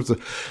there's all sorts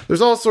of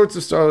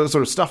sort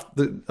of stuff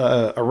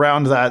that,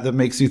 around that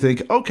makes you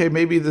think, okay,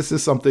 maybe this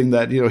is something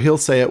that, he'll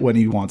say it when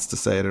he wants to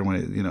say it, or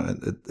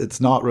when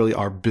it's not really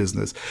our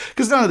business,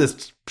 because none of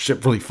this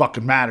shit really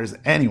fucking matters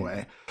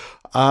anyway.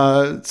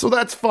 So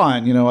that's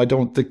fine. I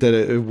don't think that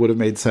it would have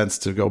made sense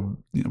to go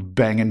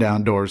banging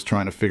down doors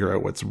trying to figure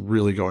out what's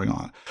really going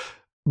on.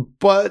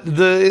 But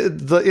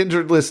the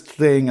injured list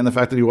thing and the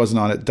fact that he wasn't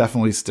on it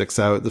definitely sticks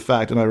out. The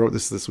fact, and I wrote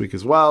this week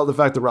as well, the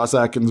fact that Ross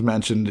Atkins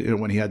mentioned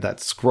when he had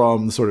that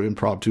scrum, the sort of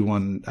impromptu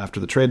one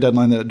after the trade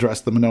deadline that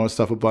addressed the Manoah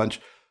stuff a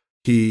bunch,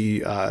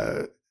 he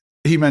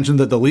mentioned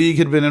that the league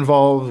had been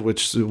involved,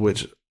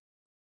 which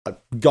I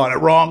got it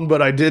wrong,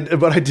 but I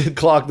did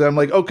clock them.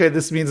 Like, okay,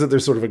 this means that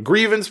there's sort of a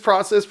grievance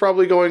process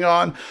probably going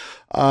on,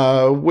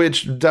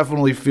 which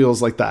definitely feels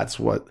like that's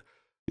what,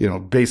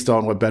 based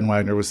on what Ben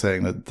Wagner was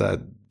saying,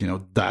 that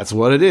that's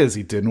what it is.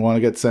 He didn't want to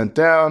get sent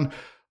down.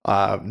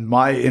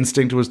 My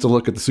instinct was to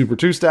look at the Super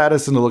 2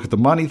 status and to look at the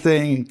money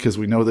thing, because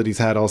we know that he's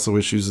had also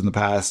issues in the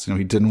past.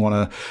 He didn't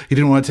want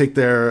to take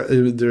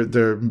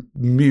their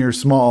mere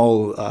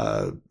small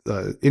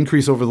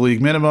increase over the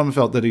league minimum.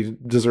 Felt that he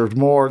deserved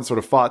more, and sort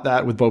of fought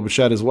that with Bo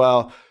Bichette as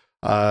well.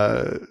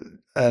 That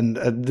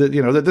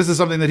this is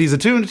something that he's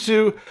attuned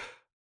to.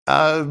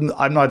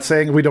 I'm not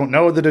saying we don't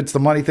know that it's the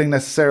money thing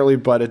necessarily,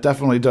 but it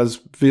definitely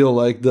does feel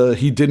like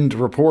he didn't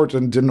report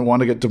and didn't want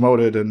to get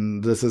demoted,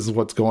 and this is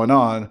what's going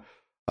on.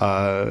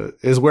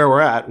 Is where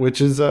we're at,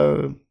 which is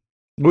a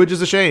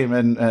shame,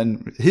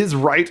 and his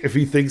right if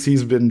he thinks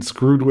he's been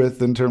screwed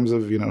with in terms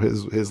of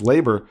his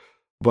labor,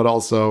 but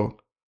also,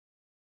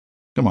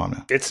 come on,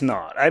 man, it's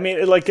not. I mean,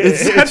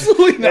 it's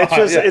absolutely not.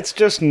 It's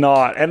just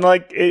not, and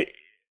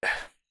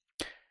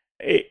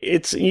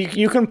it's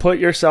you can put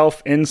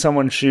yourself in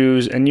someone's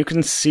shoes, and you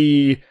can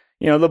see.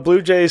 The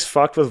Blue Jays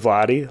fucked with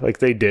Vladdy, like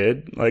they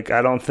did.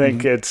 I don't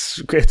think I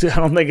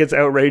don't think it's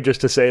outrageous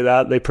to say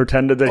that. They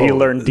pretended that he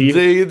learned deep.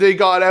 They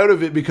got out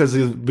of it because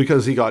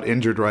he got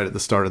injured right at the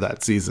start of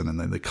that season, and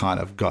then they kind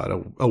of got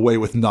away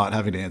with not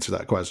having to answer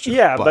that question.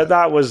 Yeah, but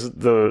that was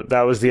the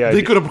idea.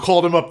 They could have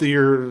called him up the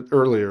year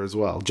earlier as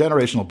well.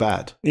 Generational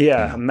bad.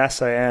 Yeah,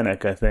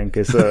 messianic, I think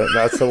is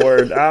that's the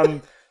word.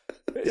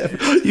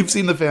 You've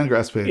seen the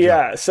Fangraphs page.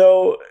 Yeah,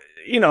 so.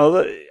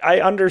 I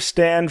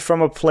understand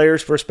from a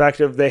player's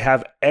perspective, they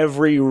have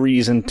every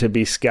reason to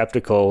be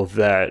skeptical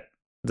that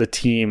the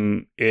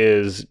team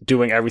is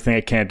doing everything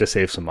it can to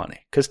save some money.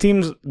 Because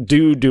teams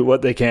do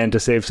what they can to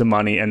save some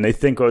money, and they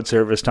think about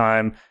service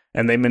time,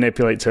 and they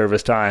manipulate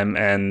service time,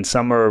 and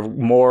some are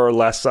more or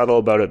less subtle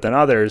about it than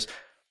others.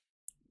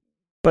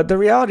 But the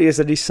reality is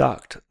that he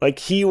sucked.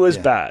 He was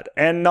bad.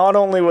 And not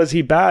only was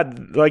he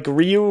bad,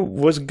 Ryu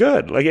was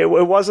good. It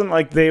wasn't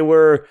like they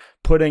were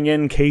putting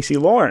in Casey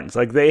Lawrence.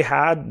 They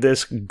had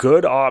this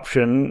good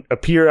option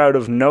appear out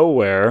of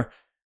nowhere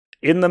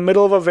in the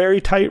middle of a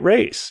very tight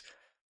race.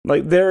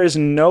 There is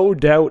no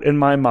doubt in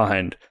my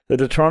mind that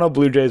the Toronto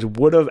Blue Jays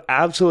would have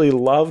absolutely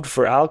loved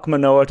for Alek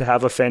Manoah to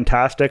have a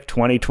fantastic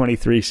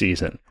 2023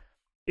 season.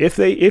 If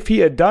he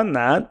had done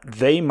that,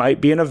 they might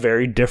be in a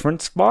very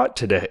different spot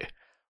today.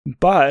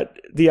 But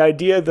the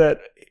idea that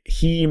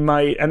he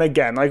might, and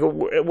again,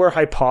 we're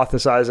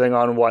hypothesizing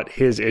on what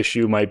his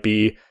issue might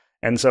be,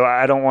 and so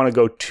I don't want to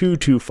go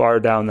too far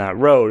down that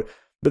road.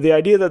 But the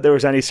idea that there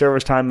was any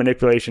service time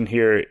manipulation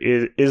here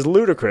is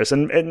ludicrous,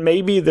 and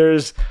maybe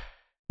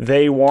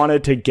they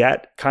wanted to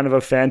get kind of a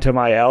Phantom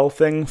IL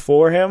thing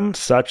for him,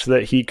 such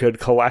that he could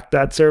collect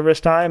that service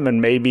time,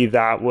 and maybe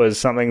that was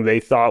something they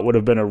thought would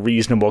have been a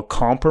reasonable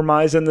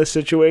compromise in this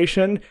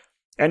situation.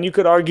 And you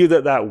could argue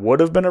that would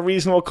have been a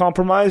reasonable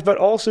compromise, but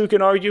also you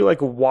can argue,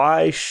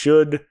 why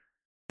should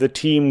the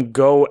team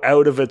go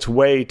out of its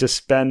way to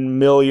spend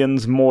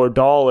millions more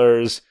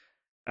dollars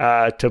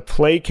to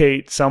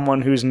placate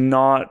someone who's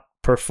not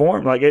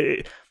performed?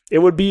 It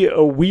would be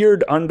a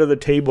weird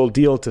under-the-table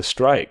deal to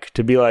strike,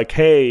 to be like,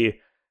 hey,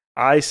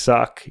 I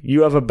suck,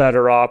 you have a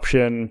better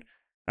option,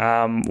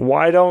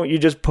 why don't you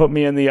just put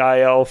me in the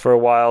IL for a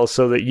while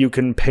so that you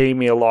can pay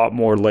me a lot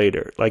more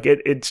later?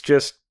 It's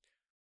just...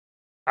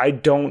 I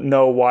don't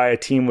know why a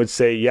team would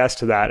say yes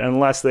to that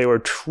unless they were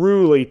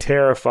truly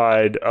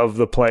terrified of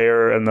the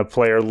player and the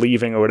player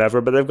leaving or whatever.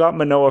 But they've got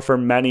Manoah for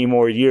many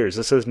more years.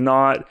 This is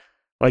not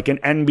like an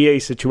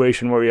NBA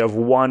situation where you have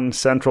one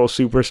central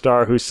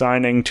superstar who's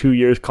signing 2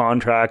 years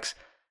contracts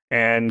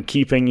and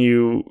keeping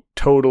you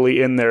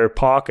totally in their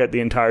pocket the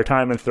entire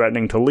time and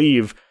threatening to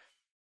leave.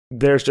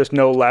 There's just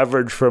no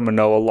leverage for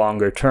Manoah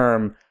longer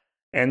term.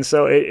 And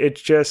so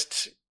it's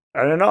just...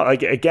 I don't know.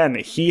 Again,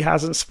 he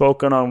hasn't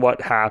spoken on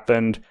what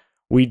happened.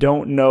 We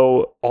don't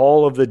know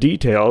all of the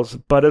details,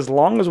 but as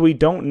long as we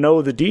don't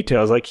know the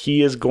details,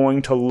 he is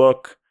going to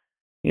look,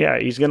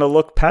 he's going to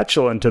look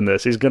petulant in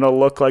this. He's going to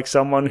look like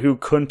someone who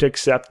couldn't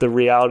accept the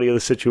reality of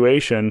the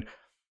situation.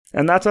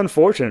 And that's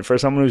unfortunate for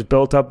someone who's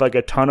built up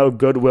a ton of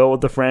goodwill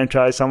with the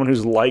franchise, someone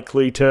who's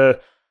likely to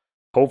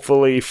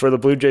hopefully for the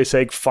Blue Jays'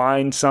 sake,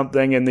 find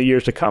something in the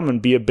years to come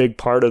and be a big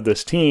part of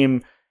this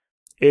team.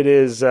 It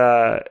is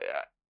a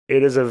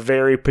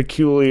very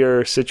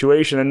peculiar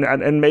situation,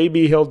 and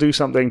maybe he'll do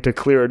something to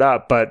clear it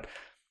up. But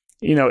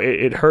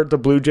it hurt the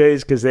Blue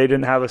Jays because they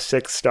didn't have a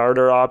sixth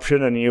starter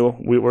option, and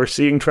we're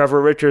seeing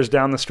Trevor Richards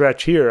down the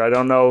stretch here. I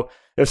don't know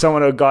if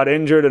someone had got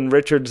injured and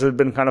Richards had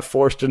been kind of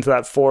forced into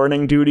that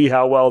 4-inning duty,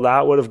 how well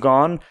that would have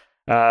gone.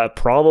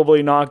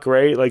 Probably not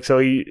great.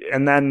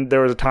 And then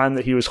there was a time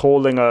that he was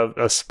holding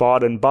a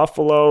spot in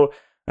Buffalo,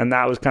 and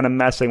that was kind of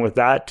messing with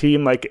that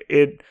team.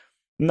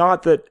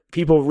 Not that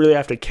people really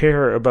have to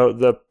care about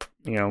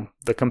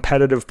the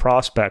competitive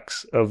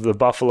prospects of the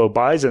Buffalo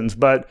Bisons,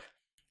 but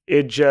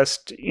it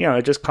just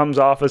comes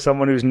off as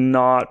someone who's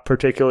not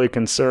particularly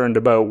concerned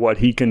about what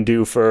he can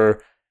do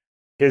for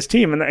his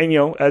team. And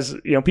as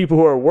people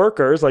who are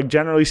workers,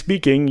 generally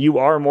speaking, you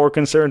are more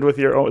concerned with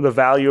the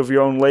value of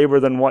your own labor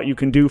than what you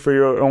can do for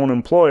your own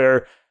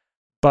employer.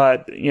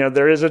 But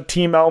there is a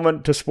team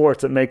element to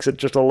sports that makes it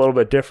just a little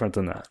bit different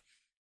than that.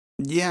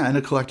 Yeah, and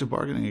a collective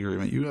bargaining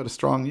agreement. You got a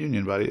strong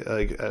union, buddy,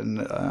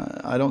 and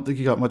I don't think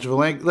you got much of a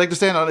leg to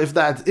stand on if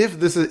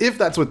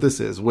that's what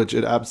this is, which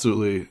it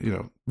absolutely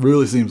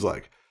really seems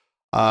like.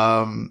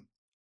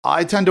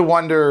 I tend to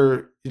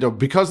wonder,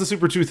 because the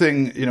Super 2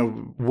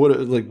 thing, would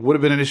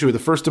have been an issue with the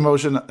first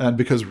demotion, and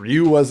because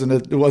Ryu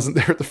wasn't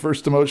there at the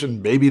first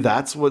demotion, maybe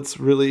that's what's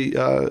really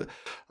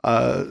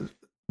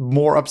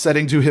more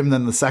upsetting to him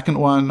than the second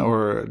one,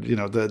 or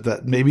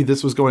that maybe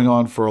this was going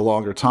on for a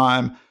longer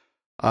time.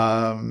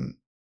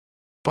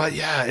 But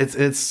yeah,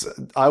 it's.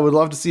 I would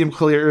love to see him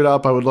clear it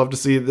up. I would love to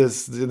see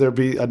there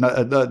be a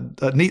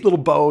neat little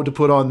bow to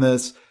put on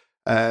this,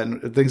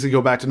 and things can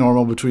go back to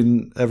normal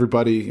between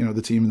everybody,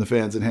 the team and the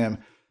fans and him.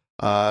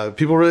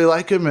 People really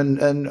like him,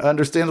 and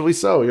understandably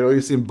so.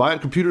 You see him buying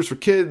computers for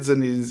kids,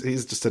 and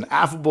he's just an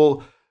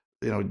affable,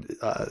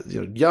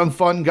 young,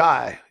 fun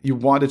guy. You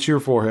want to cheer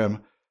for him,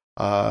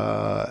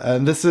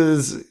 and this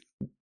is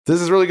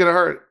really going to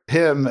hurt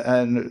him,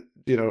 and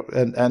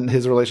and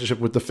his relationship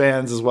with the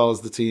fans as well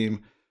as the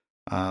team.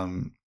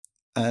 And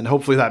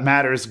hopefully that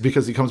matters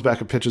because he comes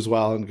back and pitches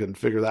well and can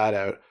figure that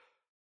out.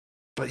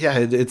 But yeah,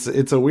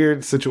 it's a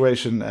weird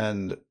situation,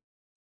 and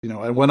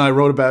and when I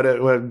wrote about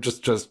it,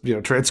 just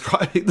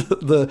transcribing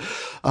the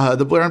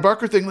Blair and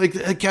Barker thing,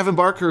 Kevin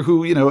Barker,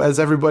 who as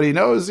everybody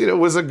knows,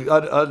 was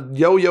a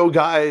yo-yo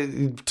guy,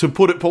 to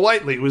put it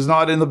politely, was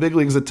not in the big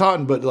leagues a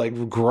ton, but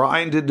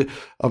grinded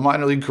a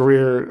minor league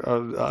career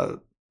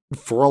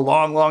for a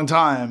long, long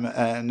time,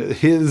 and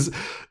his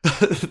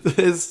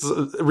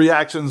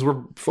reactions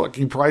were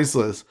fucking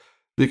priceless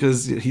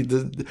because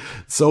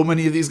so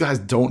many of these guys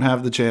don't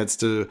have the chance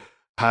to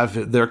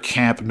have their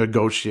camp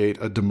negotiate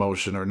a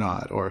demotion or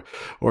not, or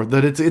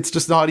that it's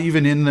just not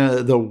even in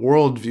the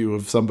worldview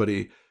of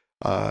somebody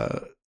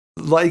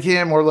like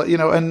him, or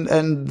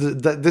and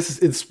that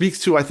it speaks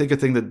to, I think, a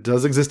thing that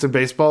does exist in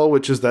baseball,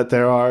 which is that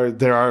there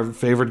are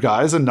favored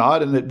guys and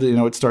not, and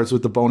it starts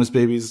with the bonus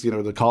babies,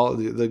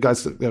 the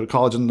guys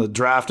college and the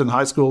draft and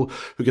high school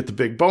who get the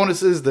big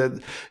bonuses.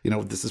 That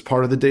this is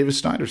part of the Davis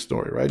Schneider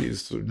story, right?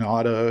 He's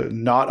not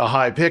a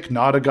high pick,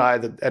 not a guy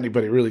that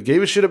anybody really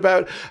gave a shit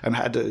about, and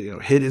had to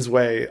hit his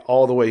way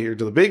all the way here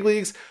to the big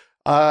leagues.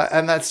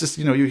 And that's just,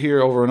 you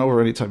hear over and over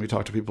anytime you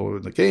talk to people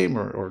in the game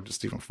or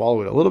just even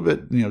follow it a little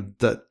bit,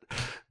 that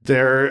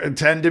there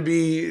tend to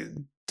be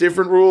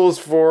different rules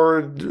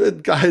for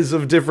guys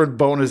of different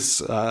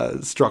bonus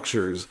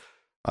structures.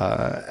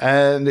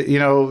 And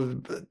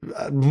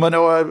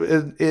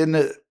Manoah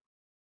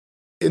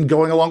in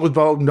going along with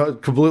Bo,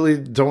 completely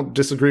don't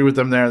disagree with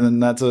them there. Then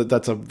that's a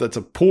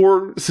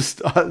poor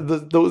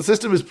the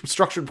system is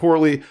structured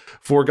poorly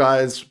for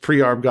guys,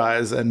 pre-arb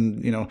guys,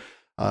 and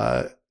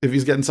if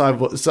he's getting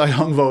Cy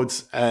Young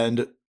votes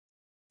and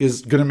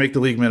is going to make the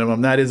league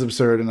minimum, that is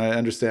absurd, and I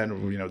understand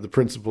the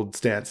principled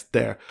stance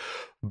there.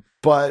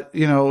 But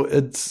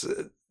it's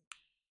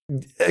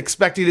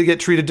expecting to get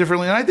treated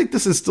differently, and I think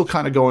this is still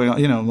kind of going on.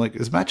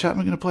 Is Matt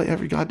Chapman going to play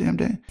every goddamn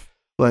day?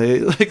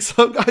 Like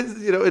some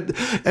guys,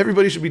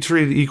 everybody should be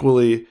treated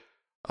equally,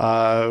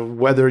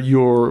 whether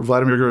you're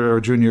Vladimir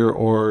Guerrero Jr.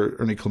 or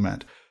Ernie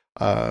Clement.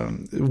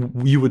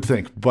 You would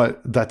think,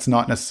 but that's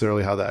not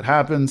necessarily how that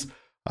happens.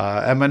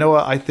 And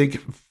Manoah, I think,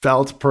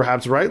 felt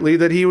perhaps rightly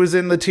that he was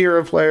in the tier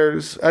of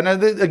players. And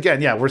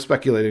again, yeah, we're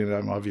speculating, and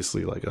I'm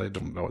obviously I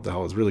don't know what the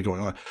hell is really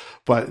going on.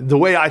 But the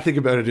way I think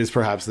about it is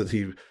perhaps that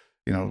he,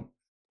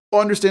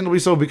 understandably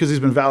so, because he's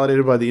been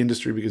validated by the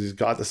industry, because he's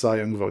got the Cy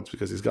Young votes,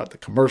 because he's got the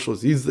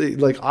commercials. He's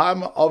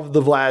I'm of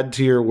the Vlad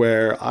tier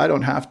where I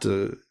don't have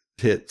to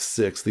hit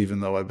sixth, even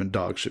though I've been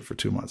dog shit for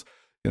 2 months.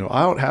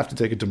 I don't have to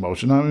take a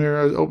demotion. I'm your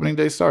opening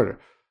day starter.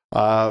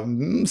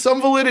 Some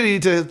validity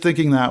to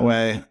thinking that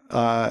way,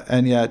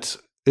 and yet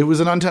it was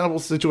an untenable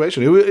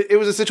situation. It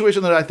was a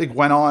situation that I think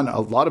went on. A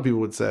lot of people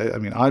would say. I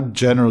mean, I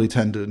generally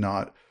tend to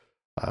not,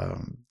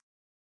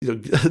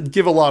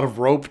 give a lot of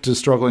rope to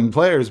struggling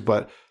players,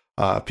 but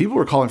people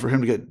were calling for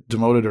him to get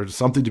demoted or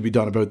something to be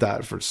done about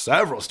that for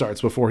several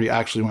starts before he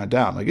actually went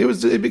down. Like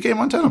it became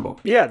untenable.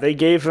 Yeah, they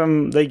gave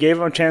him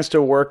a chance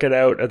to work it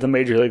out at the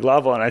major league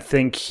level, and I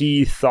think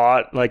he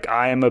thought, like,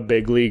 I am a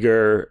big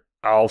leaguer,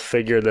 I'll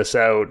figure this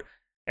out,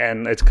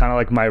 and it's kind of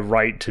like my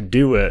right to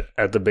do it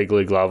at the big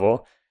league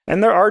level.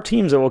 And there are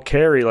teams that will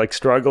carry like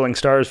struggling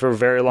stars for a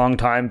very long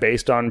time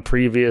based on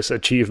previous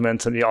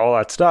achievements and all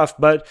that stuff,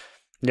 but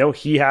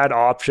he had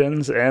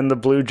options, and the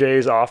Blue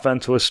Jays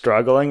offense was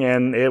struggling,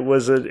 and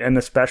and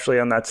especially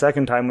on that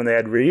second time when they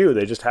had Ryu,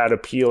 they just had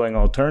appealing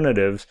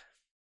alternatives.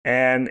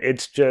 And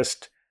it's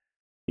just,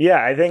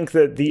 I think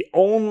that the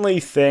only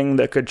thing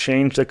that could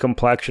change the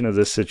complexion of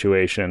this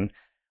situation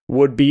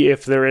would be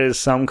if there is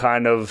some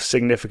kind of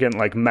significant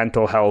like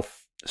mental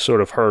health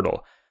sort of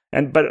hurdle.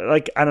 But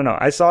like, I don't know,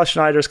 I saw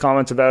Schneider's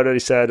comments about it. He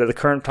said at the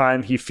current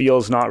time, he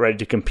feels not ready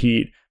to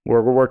compete.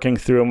 We're working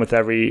through him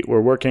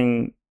we're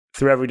working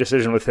through every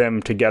decision with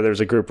him together as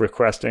a group,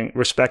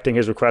 respecting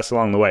his requests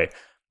along the way.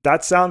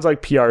 That sounds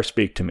like PR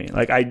speak to me.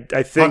 Like I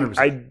think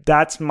 100%.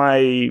 That's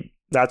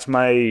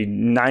my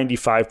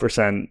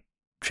 95%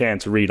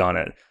 chance read on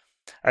it.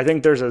 I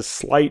think there's a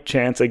slight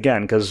chance,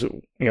 again, because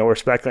we're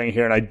speculating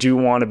here, and I do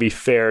want to be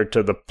fair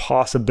to the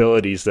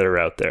possibilities that are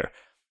out there.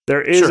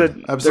 There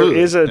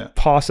is a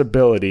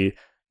possibility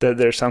that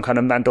there's some kind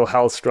of mental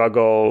health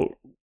struggle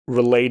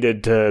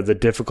related to the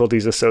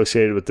difficulties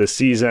associated with this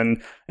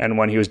season and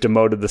when he was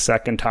demoted the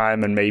second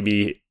time, and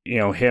maybe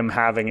him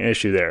having an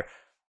issue there.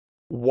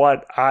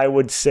 What I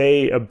would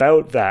say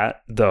about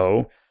that,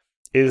 though,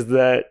 is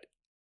that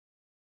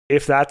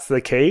if that's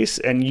the case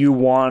and you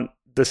want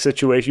the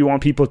situation, you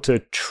want people to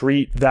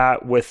treat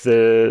that with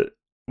the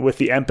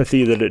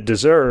empathy that it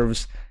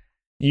deserves,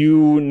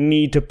 you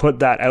need to put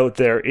that out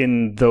there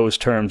in those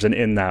terms and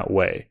in that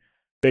way.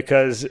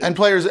 Because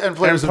players have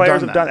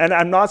done. And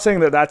I'm not saying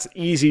that that's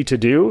easy to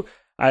do.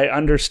 I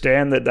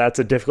understand that that's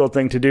a difficult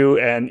thing to do,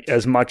 and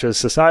as much as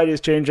society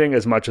is changing,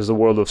 as much as the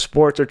world of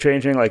sports are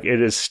changing, like,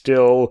 it is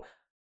still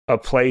a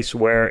place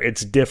where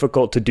it's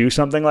difficult to do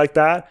something like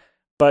that.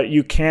 But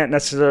you can't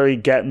necessarily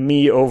get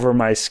me over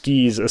my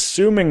skis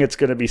assuming it's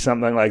going to be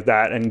something like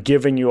that and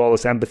giving you all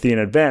this empathy in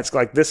advance.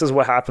 Like, this is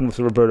what happened with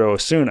Roberto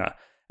Osuna.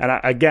 And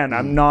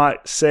I'm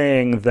not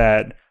saying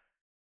that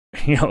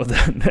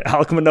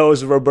Alek Manoah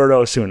is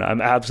Roberto Osuna.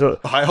 I'm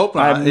absolutely. I hope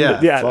not.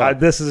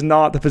 This is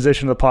not the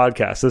position of the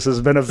podcast. This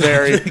has been a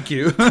very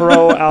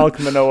pro Alek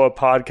Manoah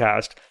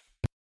podcast.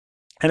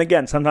 And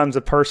again, sometimes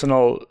the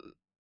personal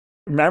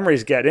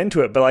memories get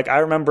into it. But like, I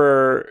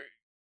remember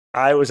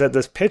I was at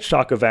this Pitch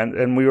Talk event,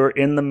 and we were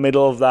in the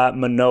middle of that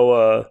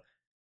Manoah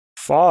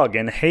fog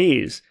and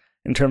haze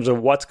in terms of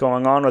what's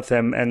going on with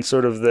him, and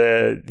sort of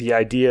the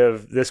idea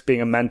of this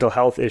being a mental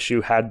health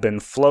issue had been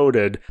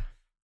floated.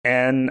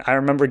 And I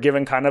remember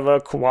giving kind of a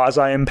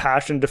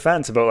quasi-impassioned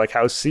defense about like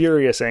how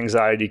serious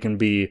anxiety can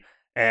be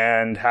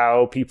and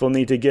how people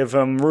need to give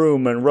him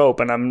room and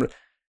rope.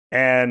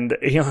 And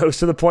it was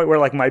to the point where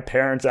like my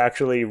parents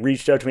actually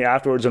reached out to me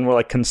afterwards and were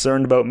like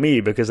concerned about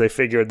me because they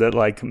figured that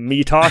like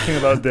me talking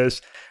about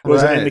this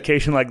was an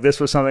indication like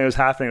this was something that was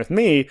happening with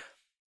me.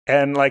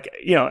 And like,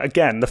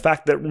 again, the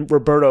fact that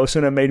Roberto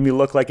Osuna made me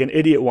look like an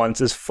idiot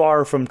once is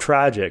far from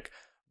tragic.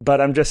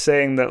 But I'm just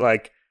saying that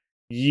like,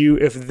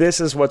 if this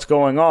is what's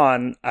going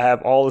on, I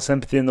have all the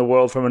sympathy in the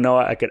world for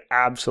Manoah. I could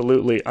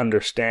absolutely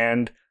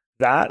understand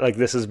that. Like,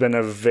 this has been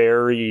a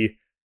very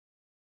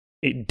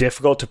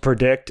difficult to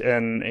predict,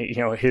 and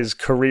his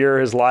career,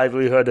 his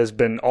livelihood has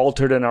been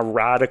altered in a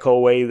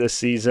radical way this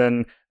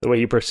season, the way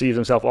he perceives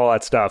himself, all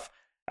that stuff.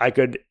 I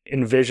could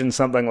envision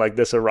something like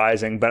this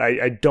arising, but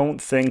I don't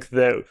think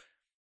that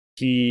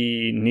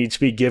he needs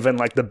to be given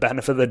like the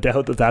benefit of the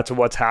doubt that that's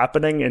what's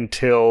happening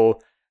until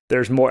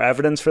there's more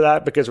evidence for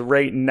that, because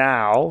right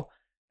now,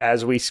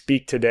 as we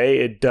speak today,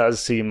 it does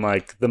seem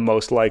like the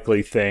most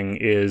likely thing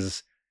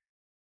is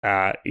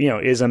a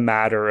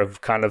matter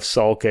of kind of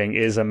sulking,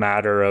 is a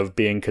matter of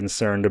being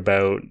concerned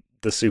about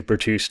the Super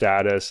 2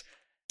 status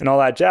and all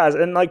that jazz.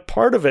 And like,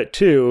 part of it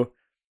too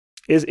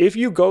is if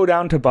you go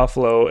down to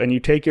Buffalo and you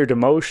take your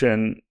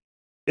demotion,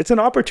 it's an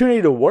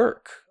opportunity to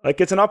work.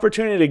 Like, it's an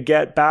opportunity to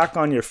get back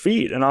on your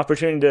feet, an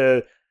opportunity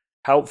to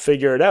help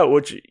figure it out,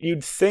 which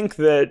you'd think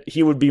that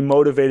he would be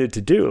motivated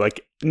to do.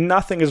 Like,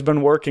 nothing has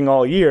been working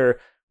all year.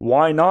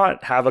 Why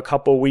not have a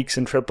couple weeks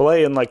in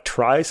AAA and like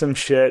try some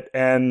shit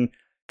and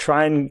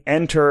try and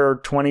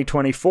enter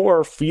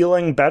 2024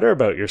 feeling better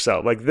about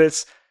yourself? Like,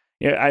 this,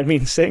 I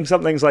mean, saying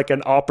something's like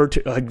an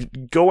opportunity,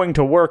 like going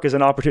to work is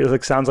an opportunity,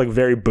 like, sounds like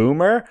very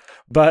boomer,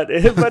 but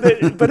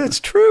it's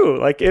true.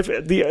 Like, if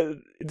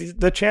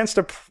the chance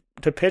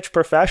to pitch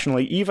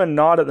professionally, even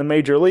not at the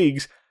major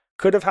leagues,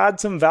 could have had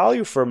some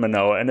value for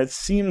Manoah, and it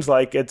seems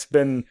like it's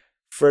been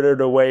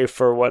frittered away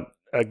for what,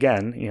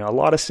 again, a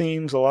lot of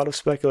seems, a lot of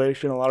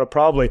speculation, a lot of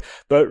probably,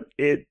 but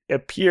it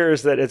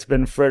appears that it's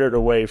been frittered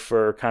away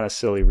for kind of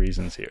silly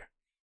reasons here.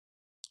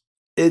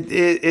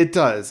 It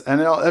does,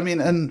 and I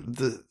mean, and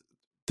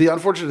the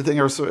unfortunate thing,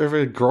 or sort of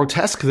a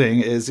grotesque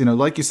thing, is,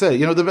 like you say,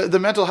 the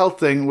mental health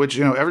thing, which,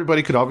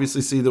 everybody could obviously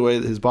see the way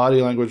that his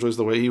body language was,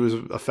 the way he was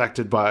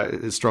affected by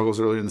his struggles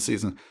earlier in the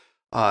season.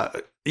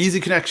 Easy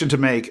connection to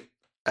make.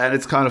 And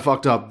it's kind of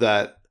fucked up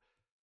that,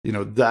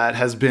 that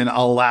has been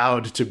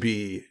allowed to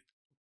be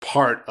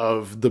part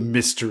of the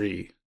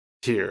mystery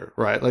here,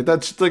 right? Like,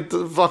 that's like,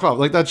 fuck off.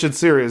 Like, that shit's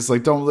serious.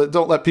 Like, don't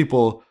let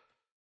people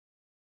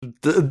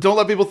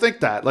think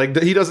that. Like,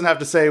 he doesn't have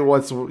to say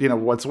what's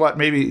what.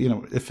 Maybe,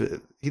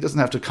 he doesn't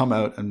have to come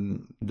out,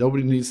 and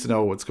nobody needs to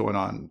know what's going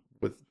on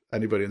with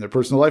anybody in their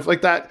personal life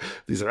like that.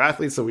 These are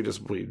athletes, so we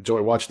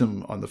enjoy watching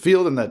them on the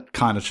field, and that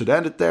kind of should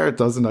end it there. It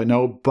doesn't, I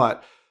know,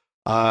 but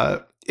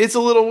it's a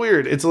little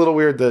weird. It's a little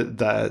weird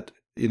that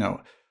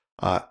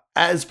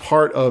as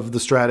part of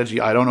the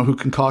strategy, I don't know who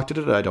concocted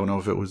it. I don't know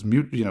if it was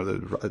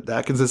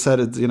Atkins has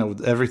said it,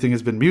 everything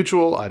has been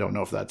mutual. I don't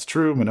know if that's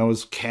true.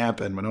 Manoah's camp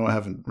and Manoah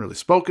haven't really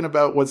spoken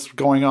about what's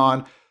going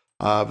on.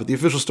 But the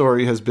official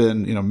story has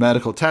been,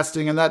 medical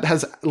testing, and that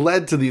has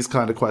led to these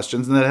kind of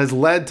questions, and that has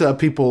led to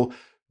people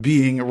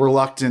being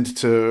reluctant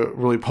to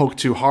really poke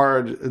too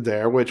hard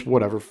there, which,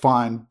 whatever,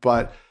 fine.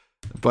 But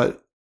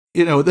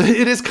it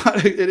is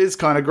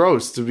kind of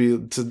gross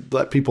to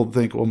let people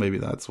think, well, maybe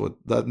that's what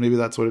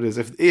it is.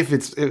 If it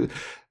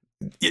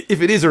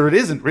is or it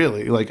isn't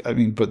really, like, I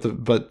mean,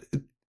 but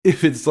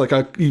if it's like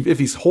if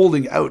he's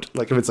holding out,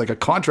 like if it's like a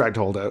contract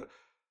holdout,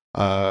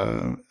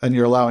 and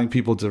you're allowing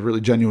people to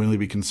really genuinely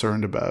be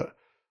concerned about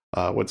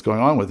what's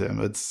going on with him,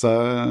 it's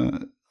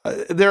you're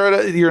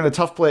in a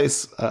tough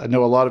place. I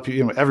know a lot of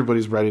people,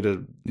 everybody's ready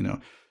to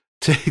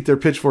take their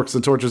pitchforks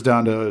and torches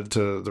down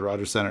to the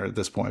Rogers Center at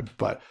this point,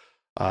 but.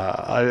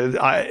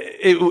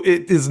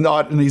 It is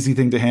not an easy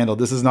thing to handle.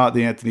 This is not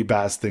the Anthony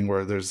Bass thing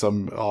where there's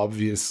some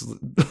obvious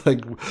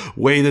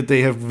way that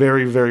they have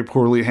very, very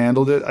poorly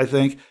handled it. I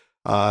think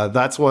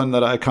that's one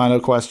that I kind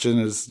of question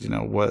is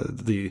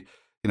what the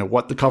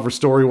cover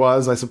story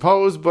was, I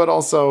suppose, but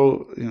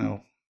also I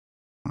don't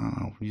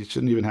know, you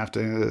shouldn't even have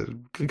to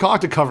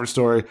concoct a cover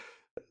story.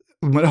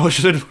 Manoah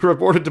should have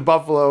reported to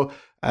Buffalo,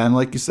 and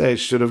like you say,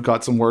 should have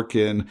got some work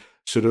in,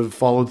 should have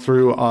followed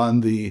through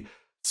on the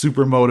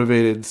super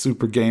motivated,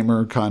 super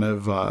gamer kind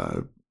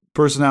of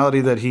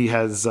personality that he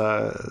has,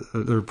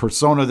 or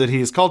persona that he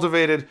has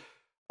cultivated,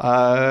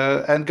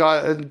 and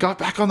got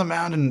back on the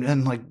mound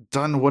and like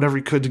done whatever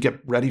he could to get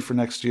ready for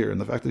next year.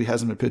 And the fact that he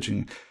hasn't been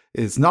pitching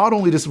is not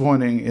only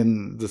disappointing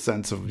in the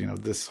sense of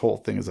this whole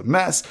thing is a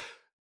mess.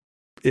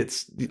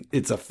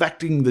 It's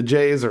affecting the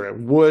Jays, or it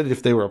would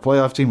if they were a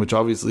playoff team, which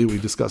obviously we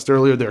discussed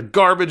earlier. They're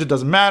garbage. It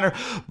doesn't matter.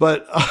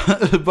 But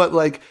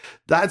like,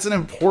 that's an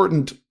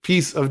important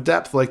piece of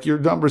depth. Like, your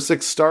number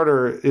 6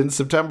 starter in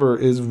September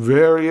is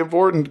very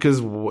important,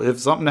 because if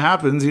something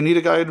happens, you need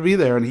a guy to be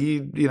there. And he,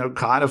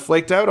 kind of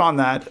flaked out on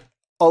that,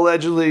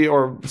 allegedly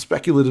or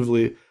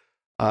speculatively.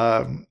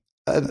 And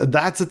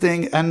that's a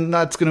thing. And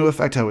that's going to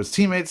affect how his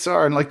teammates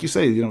are. And like you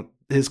say,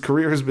 his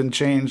career has been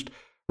changed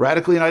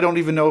radically, and I don't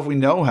even know if we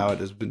know how it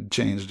has been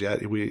changed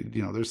yet.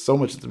 There's so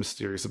much that's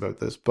mysterious about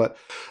this. But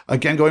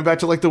again, going back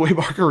to like the way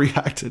Barker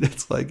reacted,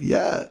 it's like,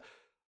 yeah,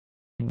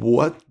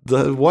 what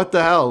the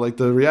hell? Like,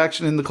 the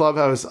reaction in the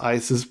clubhouse, I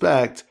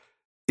suspect,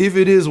 if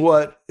it is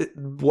what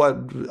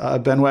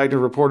Ben Wagner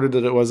reported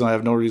that it was, and I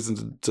have no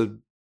reason to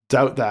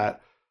doubt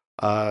that,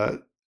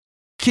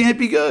 can't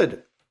be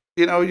good.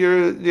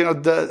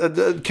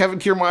 The Kevin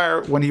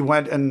Kiermaier, when he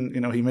went and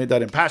he made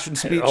that impassioned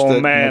speech. Oh,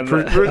 man,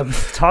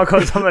 talk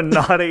about someone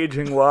not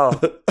aging well.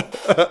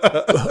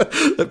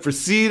 That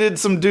preceded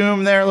some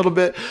doom there a little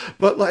bit,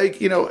 but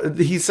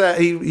he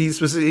said he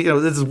specifically,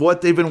 this is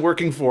what they've been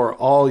working for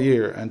all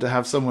year, and to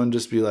have someone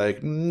just be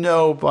like,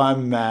 nope,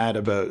 I'm mad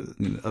about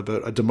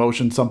a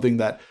demotion, something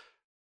that,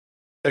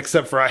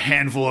 except for a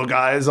handful of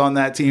guys on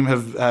that team,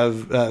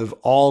 have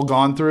all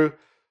gone through.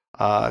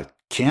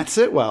 Can't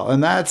sit well,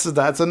 and that's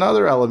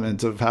another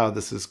element of how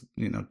this is,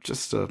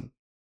 just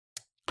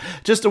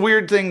a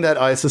weird thing that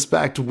I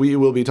suspect we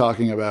will be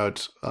talking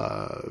about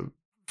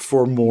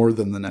for more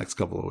than the next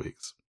couple of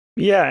weeks.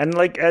 Yeah, and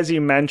like as you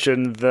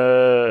mentioned,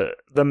 the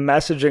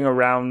messaging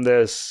around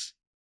this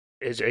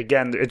is,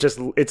 again,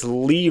 it's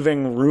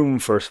leaving room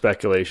for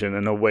speculation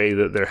in a way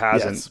that there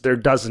hasn't. Yes. There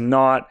does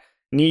not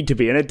need to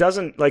be, and it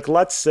doesn't. Like,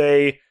 let's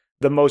say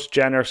the most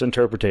generous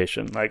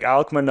interpretation, like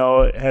Alek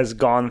Manoah has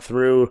gone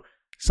through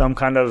some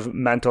kind of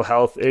mental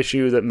health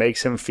issue that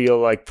makes him feel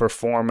like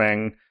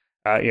performing,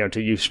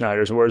 to use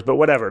Schneider's words, but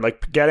whatever,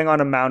 like getting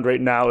on a mound right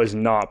now is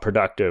not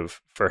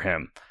productive for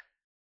him.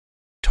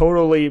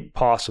 Totally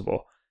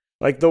possible.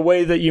 Like, the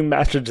way that you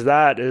message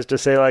that is to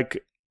say,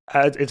 like,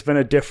 it's been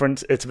a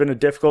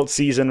difficult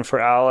season for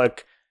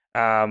Alek.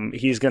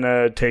 He's going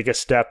to take a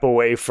step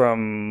away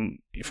from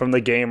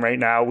the game right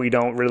now. We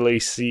don't really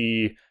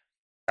see,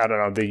 I don't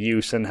know, the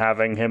use in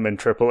having him in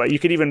AAA. You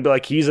could even be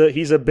like, he's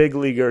a big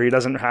leaguer. He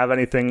doesn't have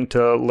anything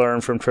to learn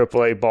from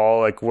AAA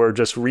ball. Like, we're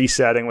just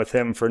resetting with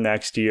him for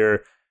next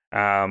year.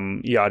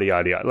 Yada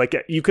yada yada. Like,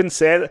 you can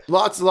say that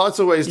lots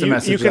of ways to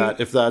message that,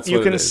 if that's what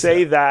you can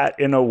say that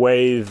in a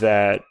way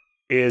that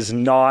is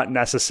not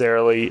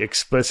necessarily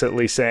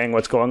explicitly saying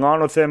what's going on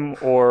with him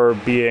or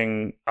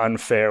being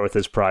unfair with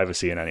his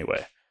privacy in any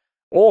way.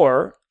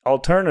 Or,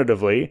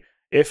 alternatively,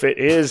 if it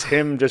is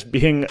him just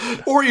being...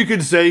 Or you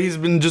could say he's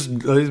been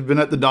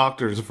at the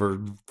doctor's for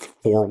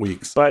 4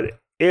 weeks. But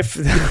if...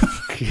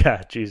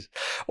 yeah, jeez.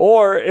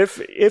 Or if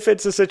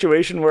it's a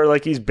situation where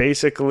like he's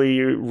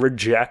basically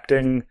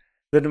rejecting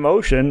the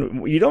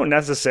demotion, you don't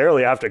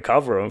necessarily have to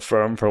cover him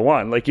for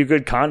one. Like, you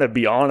could kind of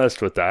be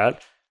honest with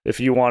that. If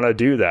you want to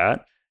do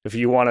that, if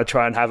you want to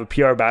try and have a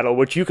PR battle,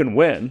 which you can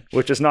win,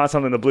 which is not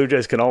something the Blue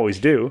Jays can always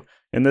do.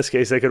 In this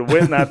case, they could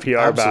win that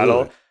PR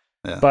battle.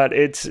 Yeah. But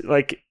it's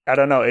like, I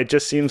don't know, it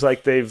just seems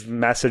like they've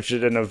messaged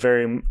it in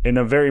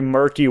a very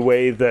murky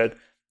way that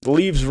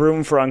leaves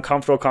room for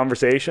uncomfortable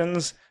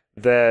conversations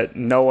that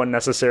no one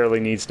necessarily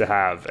needs to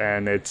have.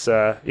 And it's,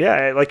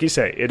 like you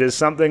say, it is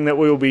something that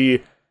we will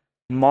be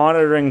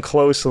monitoring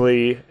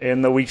closely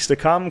in the weeks to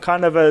come,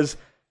 kind of as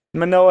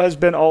Manoah has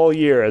been all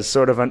year, as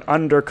sort of an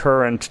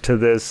undercurrent to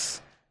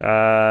this, this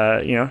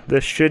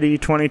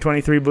shitty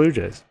 2023 Blue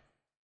Jays.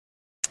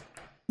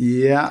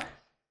 Yeah.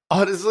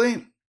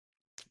 Honestly,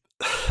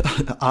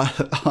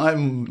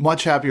 I'm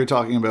much happier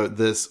talking about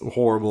this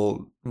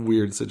horrible,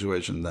 weird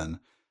situation than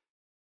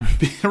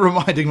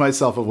reminding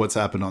myself of what's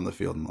happened on the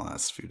field in the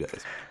last few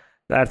days.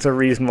 That's a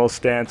reasonable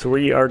stance.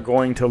 We are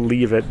going to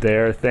leave it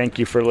there. Thank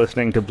you for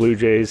listening to Blue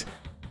Jays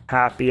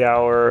Happy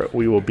Hour.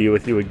 We will be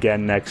with you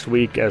again next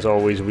week. As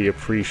always, we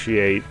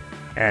appreciate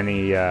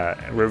any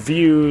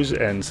reviews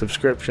and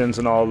subscriptions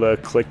and all the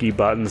clicky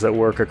buttons that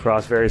work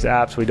across various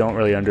apps we don't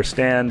really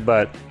understand,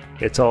 but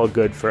it's all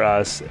good for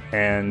us.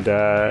 And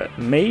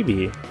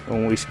maybe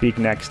when we speak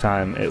next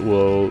time, it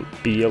will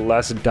be a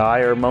less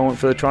dire moment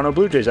for the Toronto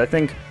Blue Jays. I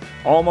think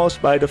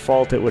almost by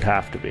default it would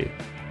have to be.